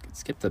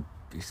 Skip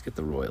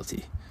the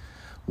royalty.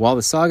 While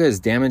the saga is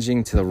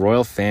damaging to the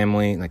royal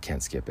family, and I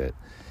can't skip it,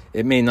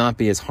 it may not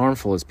be as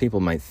harmful as people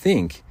might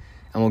think,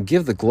 and will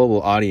give the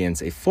global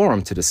audience a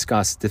forum to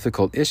discuss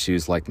difficult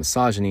issues like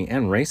misogyny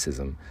and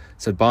racism,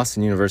 said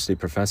Boston University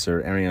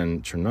professor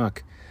Ariane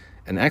Chernuk,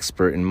 an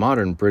expert in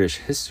modern British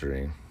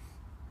history.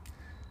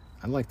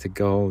 I'd like to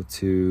go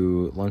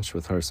to lunch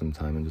with her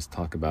sometime and just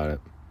talk about it.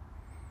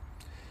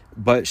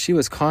 But she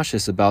was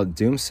cautious about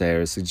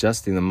doomsayers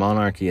suggesting the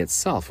monarchy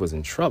itself was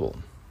in trouble.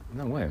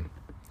 No way.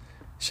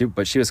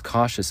 But she was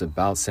cautious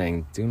about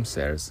saying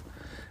doomsayers.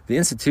 The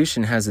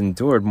institution has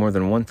endured more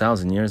than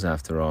 1,000 years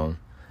after all.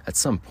 at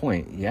some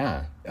point,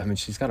 yeah. I mean,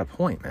 she's got a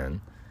point,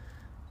 man.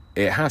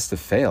 It has to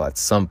fail at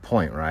some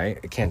point, right?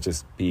 It can't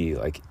just be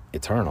like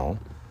eternal.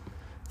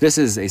 This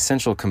is a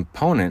central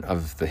component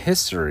of the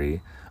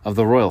history of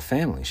the royal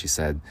family, she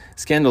said.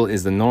 Scandal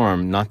is the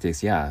norm, not the...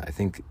 Yeah, I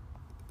think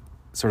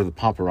sort of the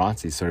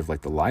paparazzi is sort of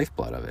like the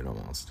lifeblood of it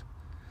almost.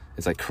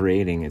 It's like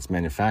it's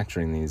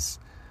manufacturing these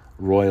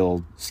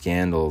royal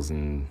scandals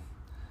and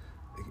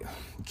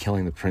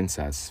killing the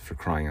princess, for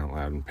crying out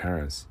loud, in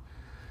Paris.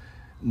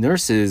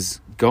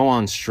 Nurses go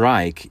on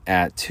strike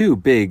at 2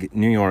 big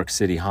New York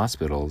City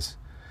hospitals.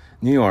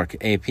 New York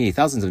AP.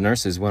 Thousands of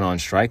nurses went on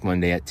strike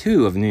Monday at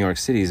 2 of New York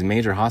City's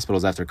major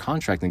hospitals after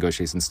contract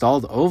negotiations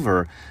stalled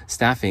over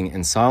staffing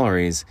and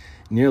salaries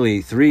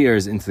nearly 3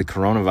 years into the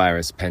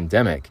coronavirus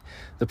pandemic.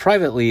 The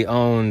privately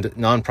owned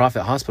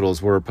nonprofit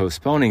hospitals were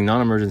postponing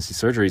non-emergency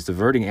surgeries,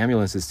 diverting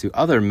ambulances to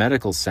other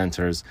medical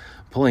centers,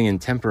 pulling in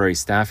temporary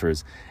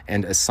staffers,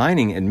 and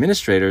assigning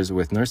administrators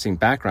with nursing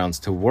backgrounds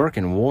to work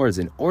in wards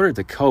in order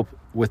to cope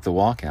with the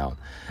walkout.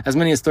 As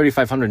many as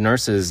 3,500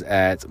 nurses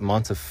at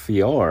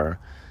Montefiore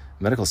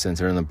Medical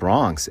Center in the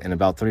Bronx and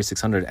about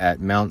 3,600 at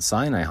Mount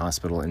Sinai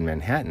Hospital in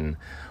Manhattan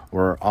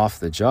were off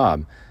the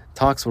job.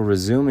 Talks were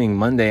resuming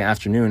Monday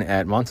afternoon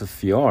at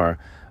Montefiore,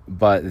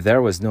 but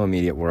there was no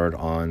immediate word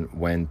on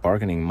when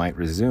bargaining might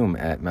resume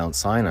at Mount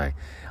Sinai.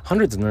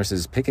 Hundreds of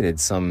nurses picketed,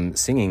 some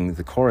singing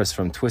the chorus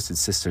from Twisted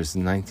Sister's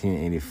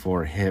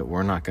 1984 hit,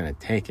 "We're Not Gonna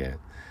Take It,"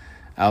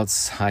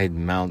 outside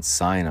Mount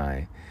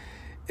Sinai.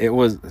 I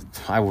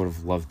would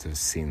have loved to have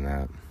seen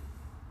that.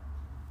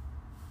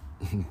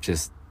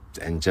 just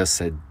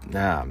said,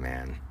 nah,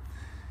 man.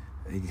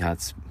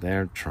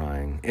 They're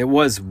trying. It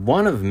was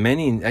one of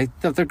many...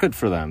 they're good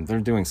for them. They're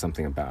doing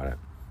something about it.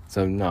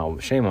 So no,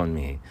 shame on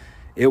me.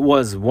 It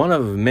was one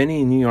of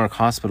many New York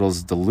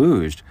hospitals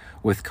deluged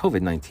with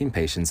COVID-19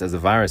 patients as the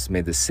virus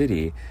made the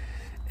city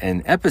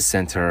an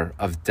epicenter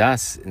of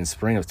deaths in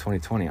spring of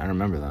 2020. I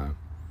remember that.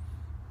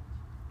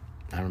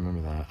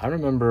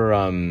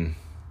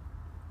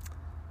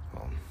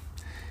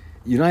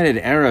 United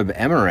Arab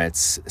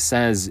Emirates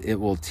says it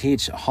will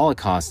teach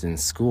Holocaust in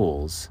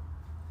schools.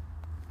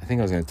 I think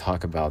I was going to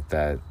talk about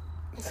that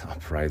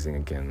Uprising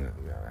again.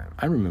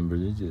 I remember.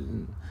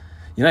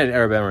 United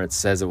Arab Emirates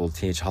says it will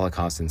teach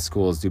Holocaust in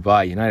schools.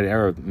 United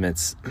Arab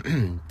Emirates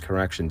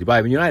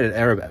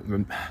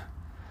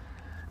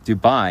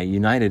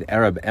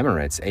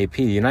AP. The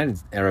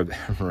United Arab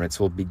Emirates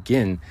will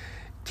begin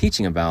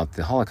teaching about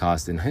the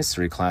Holocaust in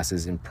history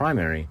classes in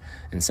primary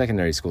and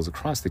secondary schools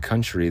across the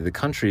country, the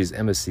country's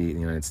embassy in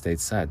the United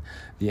States said.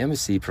 The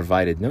embassy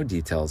provided no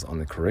details on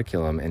the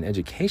curriculum, and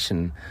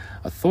education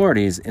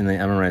authorities in the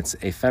Emirates,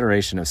 a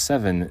federation of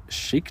 7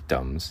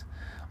 sheikdoms,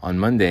 on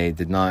Monday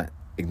did not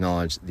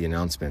acknowledge the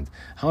announcement.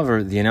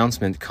 However, the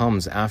announcement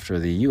comes after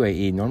the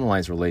UAE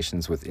normalized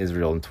relations with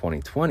Israel in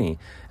 2020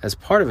 as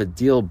part of a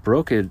deal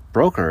brokered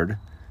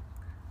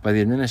by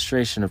the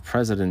administration of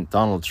President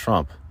Donald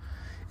Trump.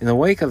 In the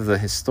wake of the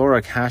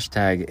historic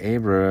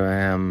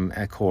 #Abraham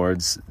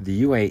Accords,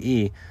 the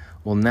UAE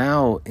will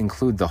now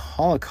include the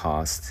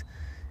Holocaust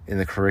in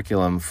the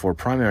curriculum for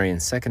primary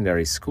and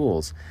secondary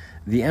schools.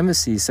 The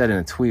embassy said in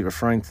a tweet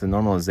referring to the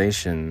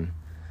normalization...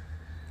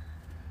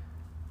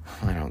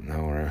 I don't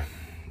know where...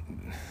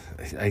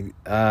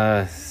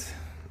 that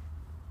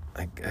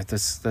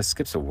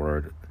skips a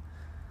word.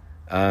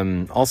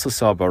 Also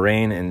saw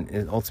Bahrain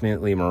and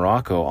ultimately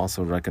Morocco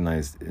also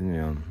recognized...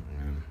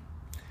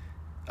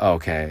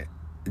 Okay,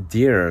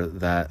 deal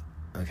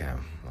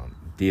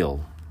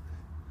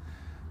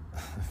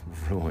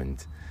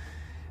ruined.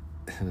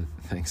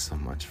 Thanks so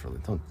much for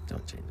don't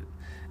change it.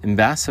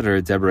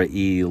 Ambassador Deborah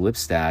E.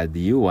 Lipstadt,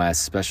 the U.S.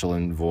 Special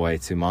Envoy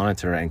to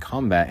monitor and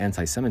combat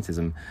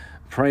anti-Semitism,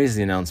 praised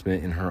the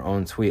announcement in her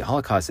own tweet.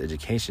 Holocaust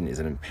education is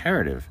an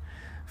imperative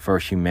for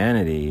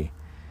humanity,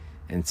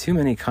 and too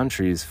many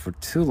countries for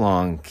too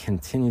long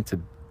continue to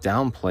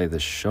downplay the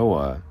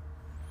Shoah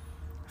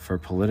for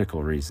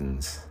political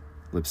reasons.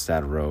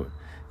 Lipstadt wrote,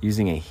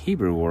 using a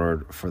Hebrew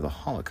word for the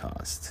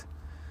Holocaust.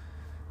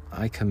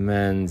 I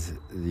commend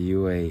the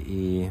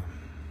UAE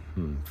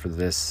for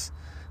this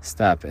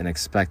step and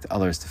expect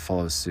others to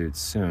follow suit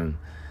soon.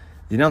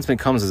 The announcement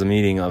comes as a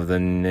meeting of the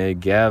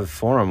Negev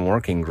Forum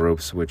working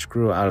groups, which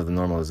grew out of the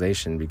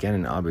normalization, began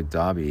in Abu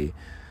Dhabi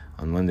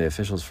on Monday.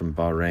 Officials from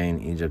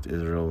Bahrain, Egypt,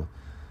 Israel,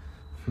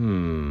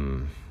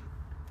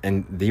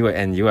 and the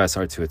U.S.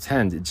 are to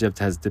attend. Egypt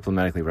has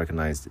diplomatically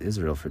recognized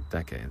Israel for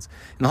decades.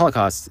 In the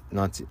Holocaust,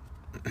 that's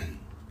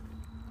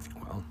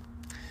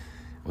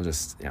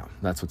what's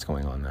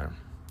going on there.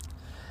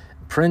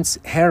 Prince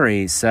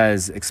Harry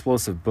says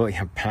explosive book...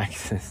 back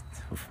to...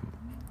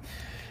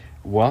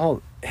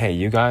 Well, hey,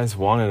 you guys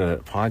wanted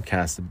a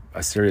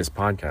serious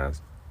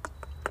podcast.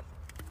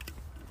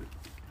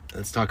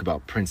 Let's talk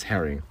about Prince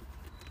Harry.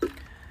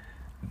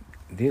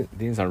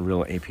 These are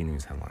real AP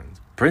News headlines.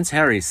 Prince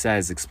Harry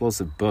says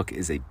explosive book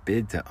is a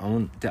bid to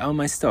own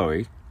my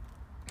story.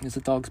 It's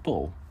a dog's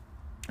bowl.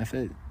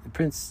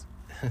 Prince,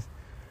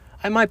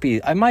 I might be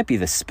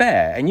the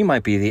spare and you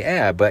might be the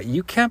heir, but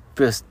you can't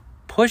just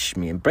push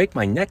me and break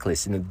my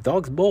necklace in the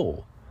dog's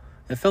bowl.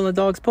 It fell in the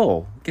dog's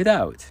bowl. Get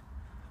out.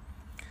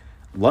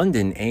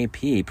 London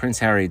AP, Prince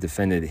Harry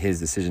defended his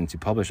decision to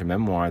publish a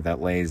memoir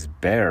that lays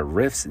bare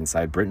rifts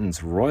inside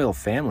Britain's royal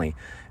family,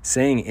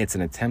 saying it's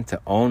an attempt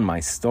to own my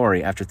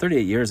story after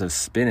 38 years of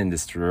spin and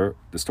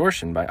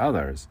distortion by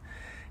others.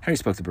 Harry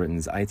spoke to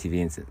Britain's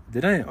ITV and said,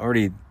 did I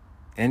already...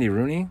 Andy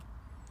Rooney?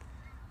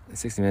 In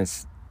 60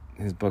 Minutes,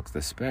 his book,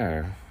 The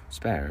Spare,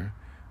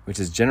 which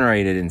is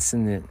generated in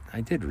sin. I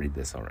did read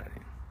this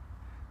already.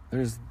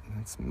 It's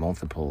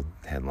multiple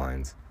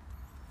headlines.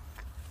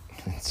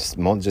 It's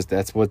just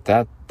that's what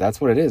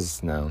it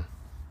is now.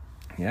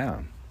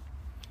 Yeah,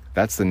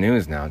 that's the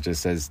news now. It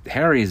just says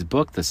Harry's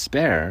book, The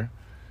Spare,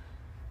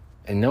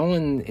 and no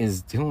one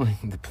is doing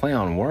the play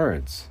on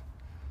words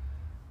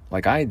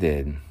like I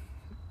did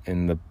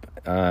in the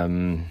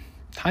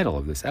title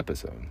of this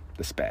episode,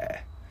 The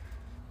Spare.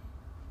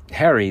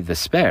 Harry, The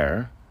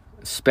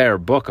Spare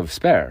book of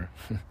Spare.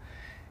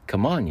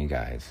 Come on, you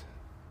guys.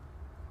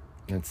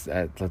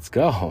 Let's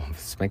go.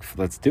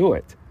 Let's do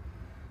it.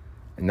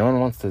 And no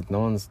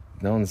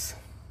one's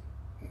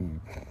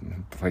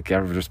like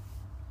ever just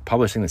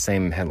publishing the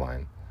same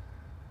headline.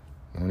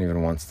 No one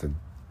even wants to.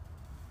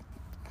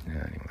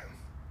 Yeah, anyway.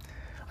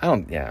 I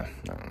don't know.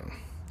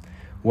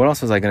 What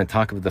else was I going to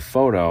talk about? The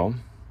photo,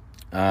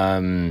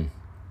 the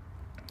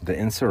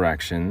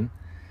insurrection,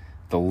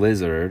 the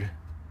lizard,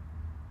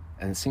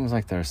 and it seems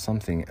like there's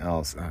something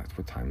else.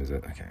 What time is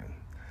it? Okay,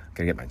 I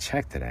gotta get my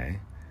check today.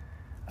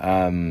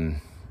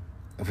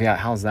 Yeah,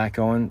 how's that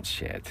going?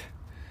 Shit.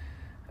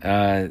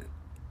 I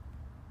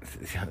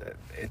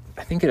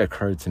think it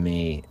occurred to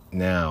me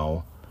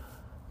now,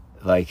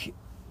 like,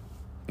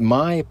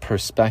 my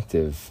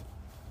perspective,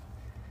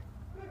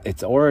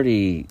 it's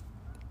already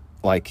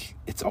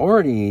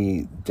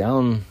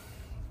down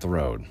the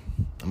road.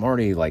 I'm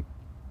already, like,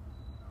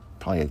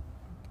 probably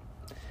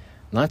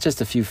not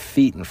just a few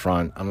feet in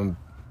front, I'm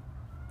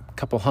a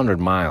couple 100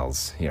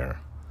 miles here.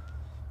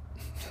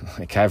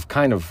 Like, I've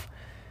kind of,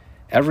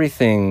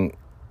 everything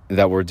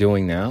that we're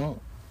doing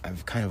now,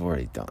 I've kind of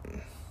already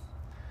done.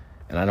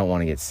 And I don't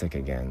want to get sick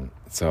again.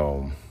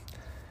 So,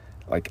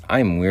 like,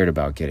 I'm weird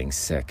about getting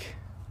sick.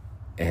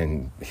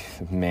 And,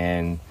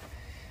 man,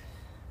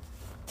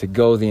 to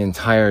go the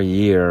entire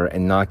year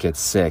and not get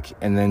sick,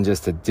 and then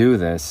just to do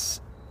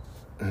this,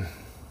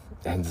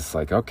 and just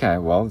like, okay,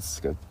 well, let's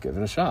give it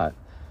a shot.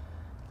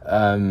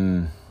 I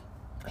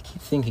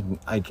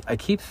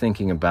keep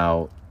thinking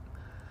about,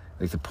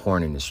 like, the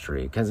porn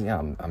industry, because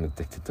I'm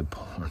addicted to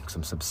porn, because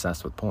I'm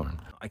obsessed with porn.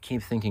 I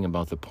keep thinking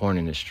about the porn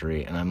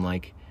industry, and I'm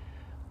like,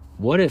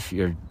 what if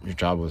your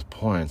job was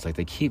porn? It's like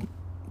they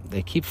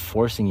keep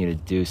forcing you to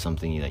do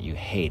something that you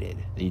hated,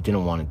 that you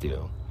didn't want to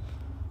do.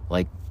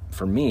 Like,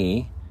 for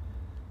me,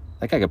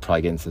 like, I could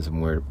probably get into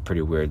some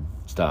pretty weird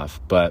stuff,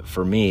 but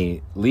for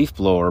me, leaf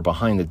blower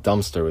behind the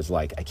dumpster was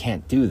like, I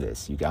can't do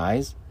this, you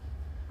guys.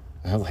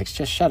 And I was like,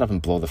 just shut up and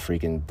blow the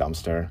freaking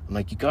dumpster. I'm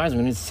like, you guys are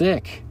gonna get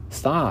sick.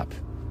 Stop.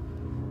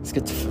 Let's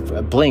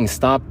get Bling,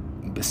 stop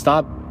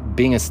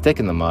being a stick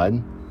in the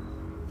mud.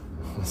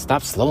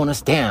 Stop slowing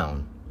us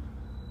down.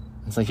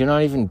 It's like, you're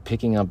not even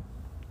picking up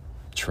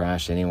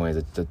trash anyway.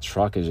 The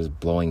truck is just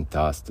blowing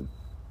dust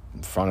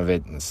in front of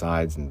it and the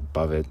sides and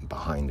above it and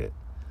behind it.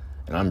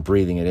 And I'm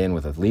breathing it in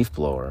with a leaf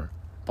blower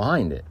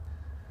behind it.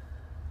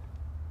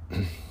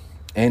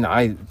 And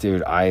I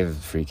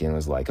freaking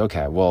was like,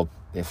 okay, well,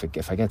 if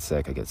I get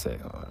sick, I get sick.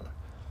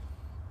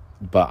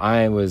 But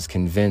I was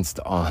convinced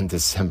on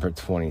December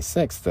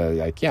 26th that,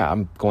 like, yeah,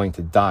 I'm going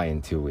to die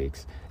in 2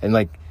 weeks. And,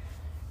 like,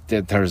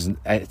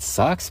 it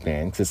sucks,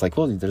 man, because it's like,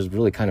 well, there's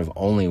really kind of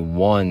only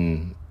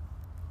one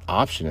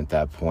option at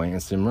that point.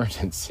 It's the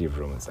emergency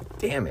room. It's like,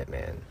 damn it,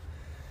 man.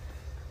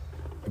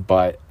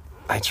 But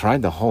I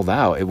tried to hold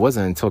out. It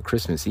wasn't until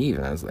Christmas Eve,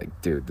 and I was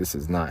like, dude, this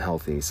is not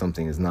healthy.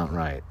 Something is not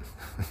right.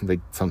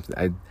 Like,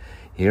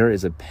 here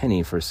is a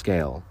penny for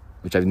scale,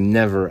 which I've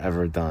never,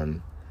 ever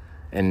done.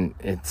 And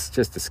it's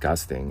just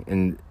disgusting.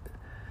 And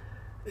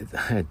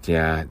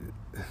yeah,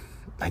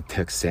 I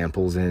took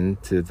samples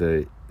into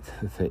the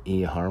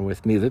ER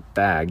with me. They're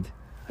bagged.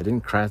 I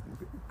didn't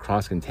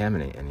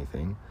cross-contaminate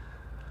anything.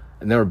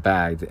 And they were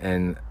bagged.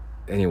 And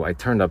anyway, I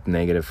turned up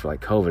negative for,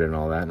 like, COVID and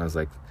all that. And I was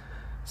like,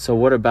 so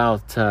what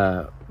about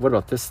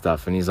this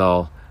stuff? And he's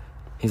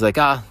like,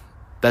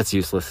 that's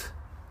useless.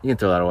 You can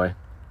throw that away. I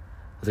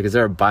was like, is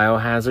there a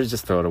biohazard?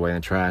 Just throw it away in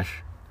the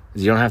trash.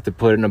 You don't have to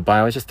put it in a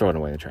bio, just throw it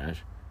away in the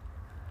trash.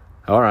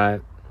 All right.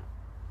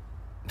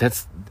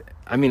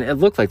 It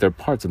looked like there are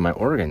parts of my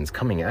organs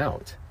coming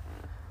out.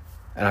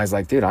 And I was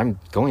like, dude, I'm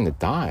going to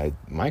die.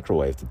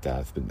 Microwave to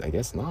death, but I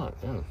guess not.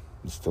 Yeah,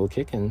 I'm still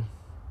kicking.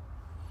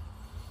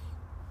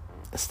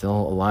 Still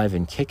alive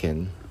and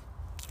kicking.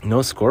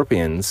 No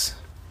scorpions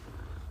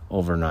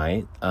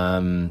overnight.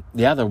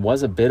 Yeah, there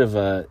was a bit of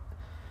a...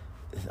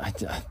 I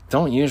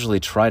don't usually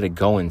try to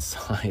go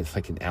inside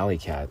like an alley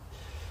cat.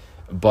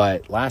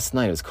 But last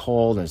night it was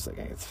cold, and I was like,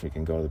 let's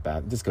freaking go to the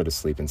bathroom. Just go to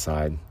sleep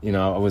inside. You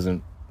know, I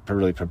wasn't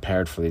really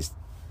prepared for these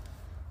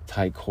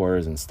tight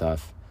quarters and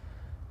stuff.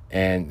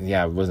 And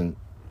yeah, I wasn't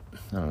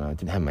I don't know, I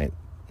didn't have my,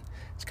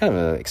 it's kind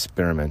of an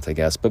experiment, I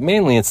guess, but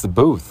mainly it's the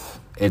booth.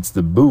 It's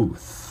the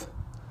booth.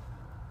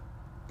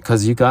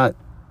 Because you got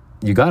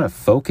a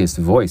focused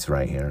voice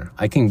right here.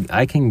 I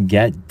can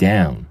get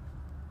down.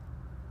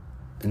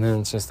 And then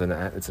it's just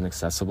it's an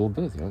accessible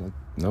booth. You know,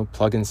 no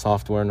plug-in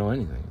software, no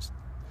anything. Just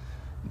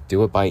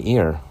do it by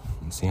ear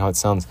and see how it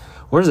sounds.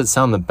 Where does it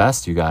sound the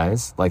best, you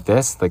guys? Like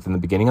this? Like in the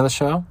beginning of the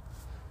show?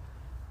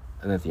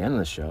 And at the end of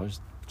the show,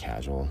 just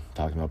casual,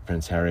 talking about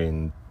Prince Harry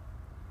and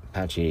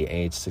Apache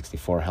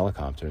H-64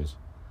 helicopters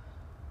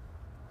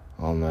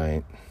all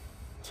night.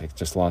 It's like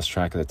just lost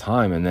track of the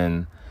time. And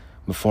then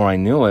before I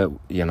knew it,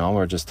 you know,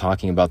 we're just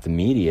talking about the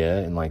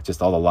media and like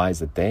just all the lies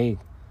that they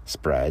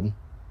spread.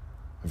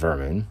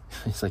 Vermin.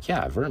 He's like,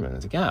 yeah, vermin. I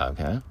was like, yeah,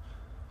 okay.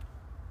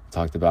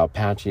 Talked about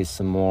Apache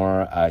some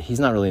more. He's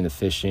not really into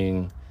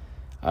fishing.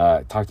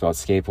 Talked about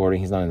skateboarding.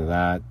 He's not into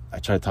that. I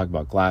tried to talk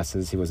about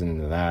glasses. He wasn't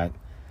into that.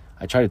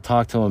 I tried to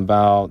talk to him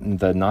about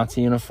the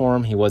Nazi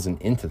uniform. He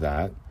wasn't into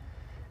that.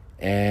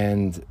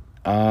 And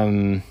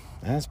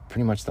that's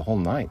pretty much the whole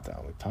night,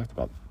 though. We talked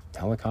about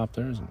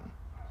helicopters and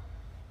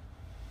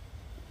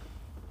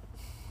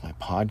my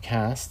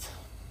podcast.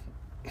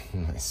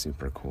 My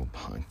super cool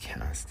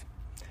podcast.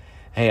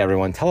 Hey,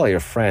 everyone. Tell all your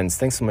friends.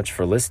 Thanks so much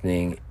for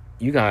listening.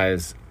 You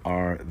guys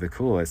are the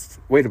coolest.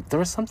 Wait, there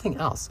was something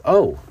else.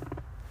 Oh.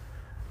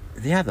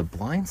 Yeah, The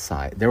Blind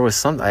Side. There was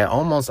something.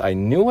 I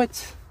knew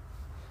it.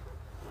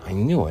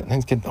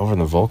 Let's get over in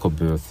the vocal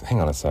booth. Hang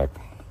on a sec.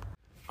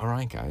 All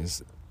right,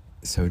 guys.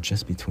 So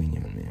just between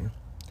you and me.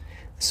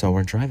 So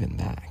we're driving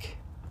back.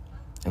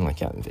 And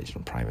like, yeah, invasion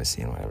of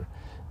privacy and whatever.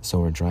 So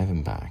we're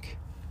driving back.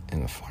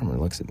 And the farmer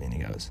looks at me and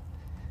he goes,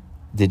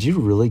 did you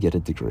really get a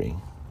degree?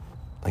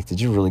 Like,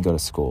 did you really go to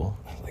school?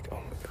 I was like, oh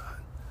my God.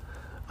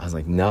 I was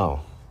like,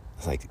 no. I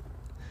was like,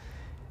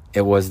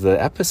 it was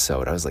the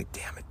episode. I was like,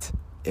 damn it.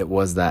 It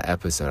was that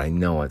episode. I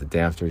know it. The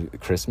day after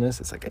Christmas,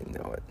 it's like, I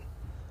know it.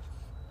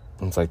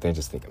 And it's like, they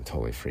just think I'm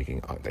totally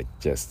freaking out.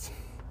 It's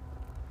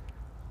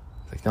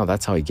like, no,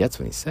 that's how he gets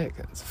when he's sick.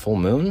 It's a full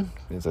moon?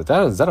 He's like,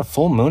 is that a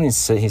full moon?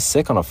 He's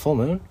sick on a full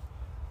moon?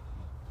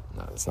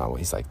 No, that's not what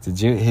he's like.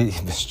 He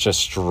just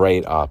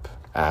straight up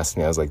asked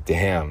me. I was like,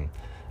 damn.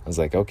 I was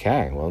like,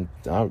 okay, well,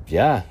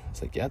 yeah. I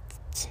was like, yeah,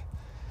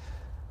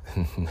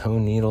 no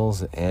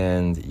needles.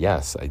 And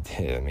yes, I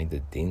did. I made the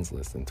dean's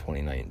list in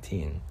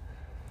 2019.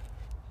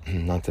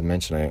 Not to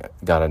mention, I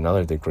got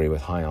another degree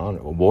with high honor,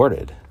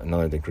 awarded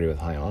another degree with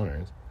high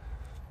honors.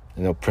 I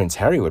know Prince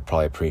Harry would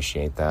probably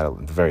appreciate that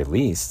at the very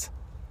least.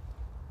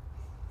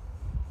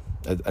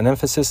 An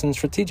emphasis in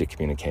strategic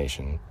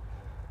communication.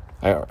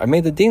 I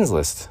made the dean's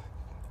list.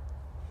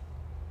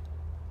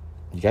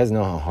 You guys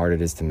know how hard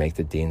it is to make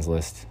the dean's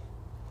list?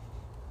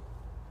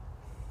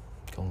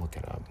 Go look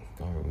it up.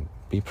 Go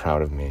be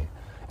proud of me.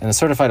 And a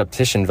certified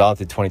optician valid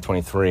through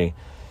 2023.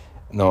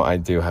 No, I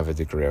do have a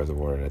degree. I was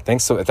awarded.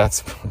 Thanks so.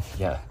 That's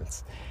yeah.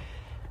 It's.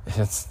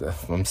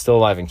 I'm still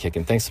alive and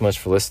kicking. Thanks so much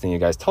for listening, you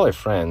guys. Tell your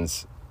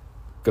friends.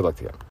 Good luck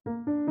to you.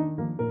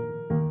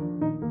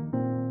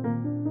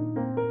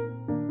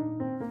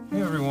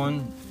 Hey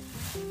everyone.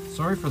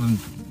 Sorry for the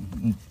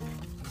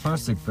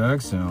plastic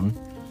bag sound.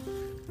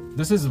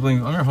 This is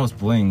Bling. I'm your host,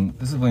 Bling.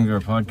 This is Bling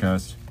VR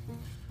Podcast.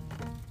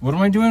 What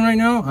am I doing right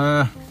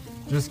now?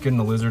 Just getting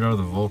a dead lizard out of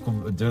the vocal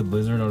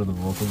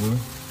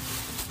booth.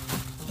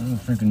 And a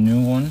freaking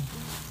new one.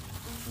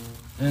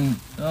 And,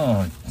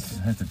 I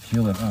have to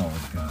peel it. Oh,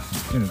 God.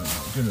 Get it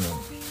out.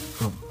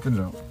 Get it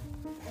out.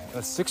 A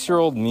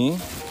 6-year-old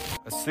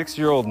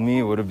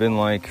me would have been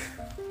like,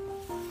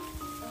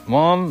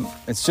 Mom,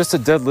 it's just a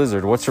dead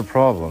lizard. What's your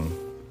problem?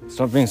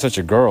 Stop being such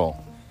a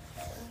girl.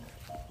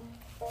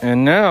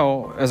 And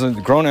now, as a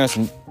grown-ass,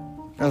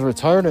 as a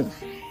retired...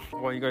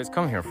 Why you guys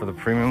come here, for the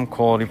premium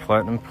quality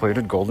platinum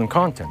plated golden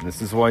content.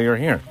 This is why you're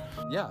here.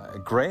 Yeah, a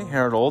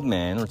gray-haired old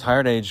man,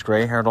 retired age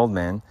gray-haired old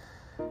man,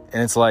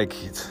 and it's like,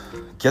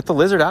 get the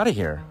lizard out of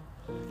here.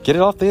 Get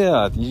it off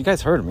the, you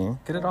guys heard me.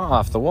 Get it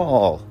off the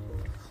wall.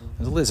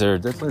 There's a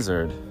lizard,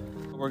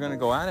 We're gonna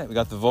go at it. We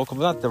got the vocal,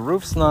 the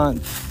roof's not,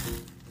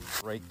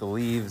 break the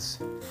leaves.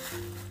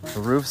 The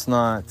roof's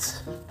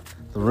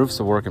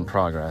a work in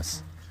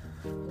progress.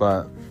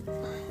 But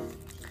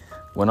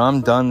when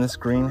I'm done this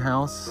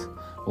greenhouse,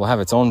 we'll have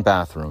its own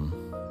bathroom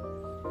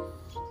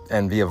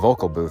and be a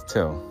vocal booth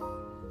too.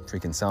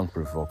 Freaking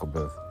soundproof vocal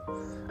booth.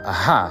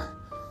 Aha!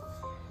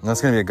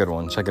 That's gonna be a good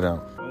one. Check it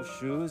out. No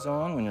shoes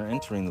on when you're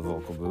entering the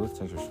vocal booth.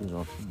 Take your shoes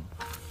off.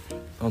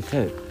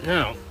 Okay,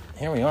 now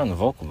here we are in the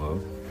vocal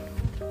booth.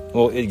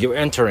 Well, you're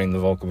entering the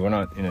vocal booth. We're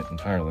not in it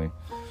entirely.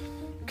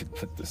 We could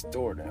put this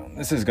door down.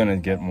 This is gonna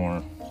get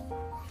more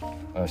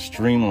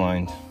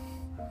streamlined.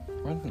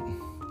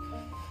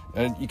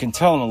 You can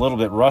tell I'm a little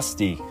bit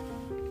rusty.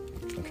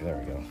 Okay, there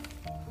we go.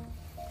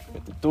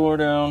 Get the door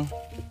down.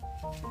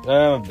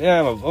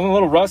 Yeah, I'm a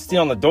little rusty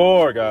on the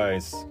door,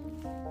 guys. Is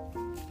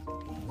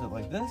it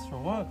like this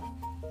or what?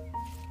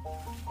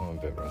 Oh, I'm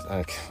a bit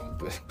rusty.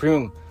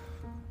 Premium.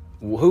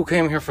 Who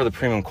came here for the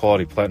premium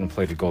quality platinum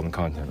plated golden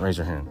content? Raise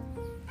your hand.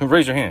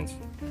 Raise your hands.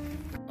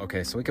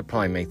 Okay, so we could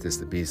probably make this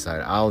the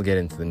B-side. I'll get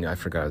into I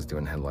forgot I was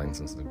doing headlines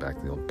and stuff, back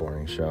to the old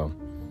boring show.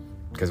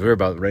 Because we were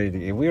about ready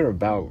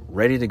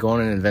to go on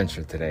an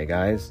adventure today,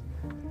 guys.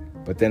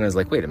 But then I was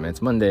like, wait a minute,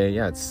 it's Monday.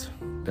 Yeah,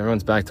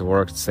 everyone's back to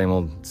work. Same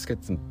old. Let's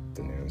get the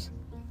news.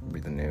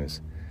 Read the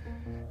news.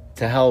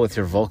 To hell with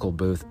your vocal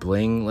booth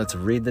bling. Let's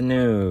read the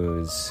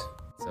news.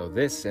 So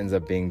this ends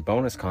up being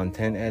bonus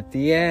content at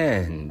the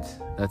end.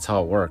 That's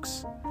how it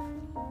works.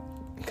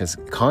 Because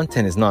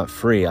content is not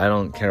free. I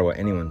don't care what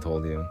anyone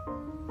told you.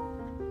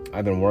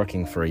 I've been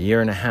working for 1.5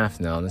 years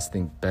now, and this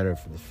thing better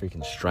for the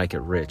freaking strike it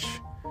rich.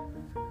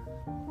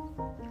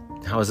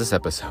 How was this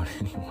episode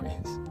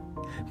anyways?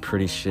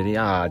 Pretty shitty.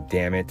 Ah,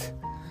 damn it.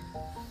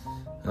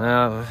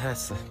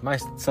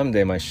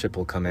 Someday my ship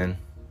will come in.